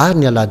ariva ary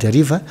ny alady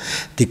ariva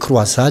dia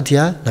croisade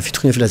na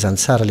fitoriana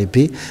filazantsara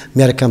lehibe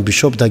miaraka amin'ny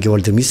bishop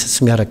Dagewald Mills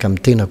sy miaraka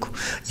amin'ny tenako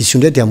izy io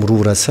ndray dia amin'ny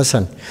ora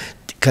sasany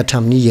ka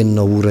hatramin'ny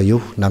enina ora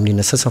eo na amin'ny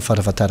enina sasany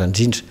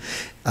farafatarandrindra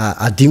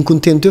adiniko ny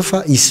teny teo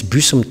fa isy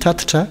bus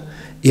mitatitra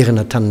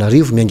erina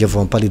Tananarivo miainga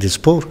avao amin'ny palais de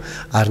sport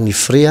ary ny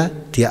frais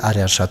dia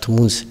ariary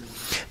monja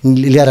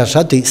le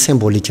ariary dia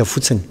symbolika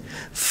fotsiny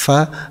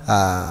fa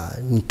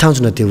ny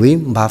tanjona dia hoe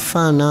mba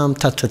hafahana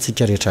mitatitra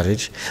antsika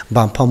rehetrarehetra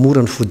mba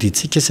hampamora ny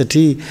fodintsika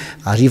satria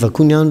ariva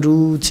koa ny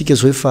andro tsika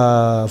zao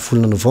efa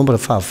volana novambra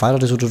fa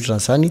avaratra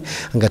sotrotr'izany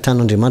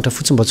angatan'Andriamanitra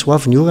fotsiny mba tsy ho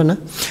avy ny orana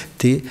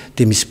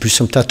dia misy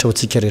bus mitatitra ao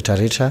antsika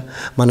rehetrarehetra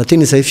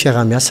mananteny izay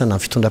fiarah-miasa na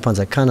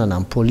fitondram-panjakana na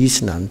ny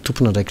polisy na ny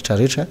tompona andraikitra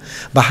rehetra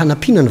mba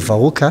hanampiana ny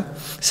vahoaka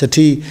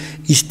satria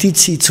izy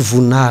ity tsy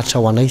voninahitra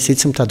ao anay izay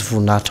tsy mitady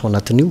voninahitra ao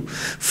anatin'io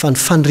fa ny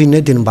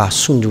fanirianay dia mba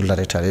hahasoany olona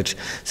rehetrarehetra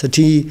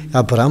satria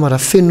Abrahama raha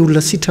feno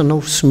olona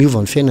sitranao sy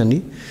miova ny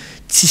fiainany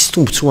tsisy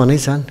tombontsoa anay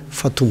zany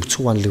fa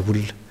tombontsoa an'ilay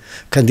olona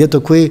ka ndia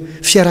ataoko hoe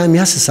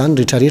fiarah-miasa zany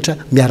rehetrarehetra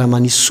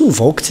miara-manisy soa ny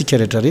vahoaka tsika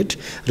rehetrarehetra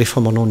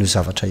rehefa manao ny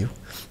zavatra io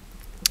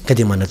ka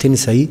dia manantena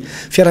izay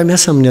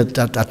fiara-miasa amin'ny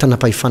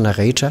atanam-pahefana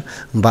rehetra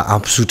mba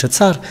ampizotra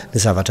tsara ny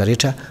zavatra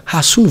rehetra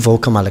hasoa ny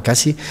vahoaka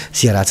malagasy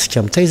zay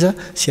rahantsika mitaiza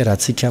sy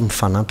rahantsika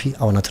mifanampy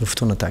ao anatin'ny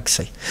fotoana tahaka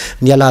izay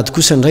ny alahady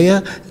kosa indray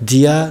a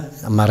dia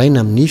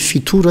maraina amin'ny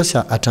fitora sy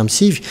hatramin'ny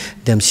sivy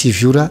dia amin'ny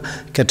sivy ora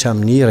ka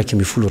hatramin'ny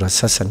 1 ora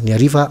sasany ny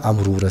hariva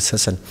amin'ny 2 ora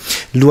sasany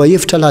loha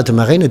hevitra alahady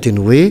maraina dia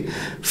ny hoe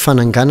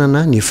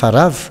fananganana ny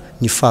farava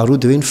ny faharoa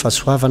dia hoe ny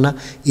fahasoavana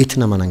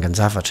entina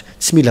manangan-javatra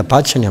tsy mila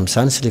baditra ny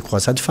amin'izany sy le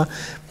croisade fa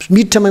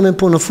miditra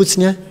maimaimpona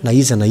fotsiny a na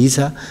iza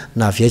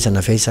na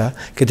aviaiza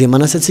ka dia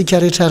manasantsika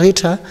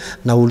rehetrarehetra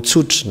na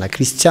olotsotra na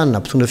kristiana na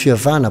mpitondra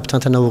fivavahana na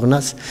mpitantana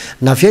orinasa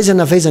na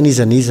aviaiza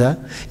iza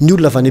ny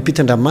olona avy any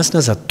ampitan-dranomasina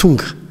aza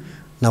tonga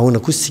na ahoana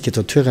kosa tsika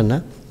eto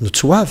toerana no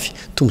tsy ho avy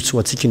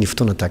tombotsoa antsika ny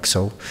fotoana tahaka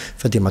izao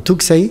fa dia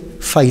matoky izay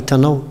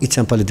fahitanao itsy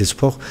amin'ny palais des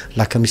sports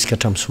lakamisy ka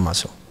hatramin'ny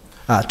somaso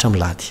hatramin'ny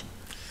lahady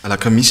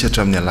alakamisy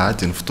hatramin'ny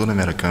alahady ny fotoana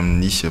miaraka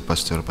amin'ny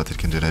pasteur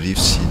Patrick Andrenarivo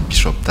sy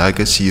Bishop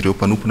Daga sy ireo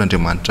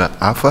mpanompon'Andriamanitra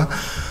hafa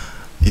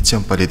itsy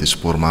amin'ny palais des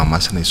sports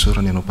Mahamasina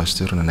isorana ianao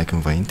pasteur nanaiky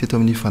mivahiny teto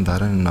amin'ny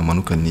fandarana na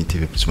manokany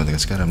TV Plus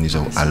Madagasikara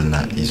amin'izao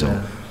alina izao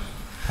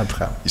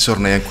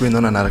isorana ihany koa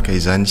ianao nanaraka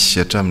izany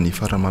sy hatramin'ny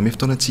farany mamy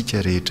fotoana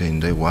antsika rehetra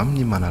indray ho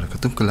amin'ny manaraka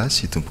tompoko lahy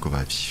sy tompoko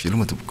vavy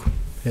veloma tompoko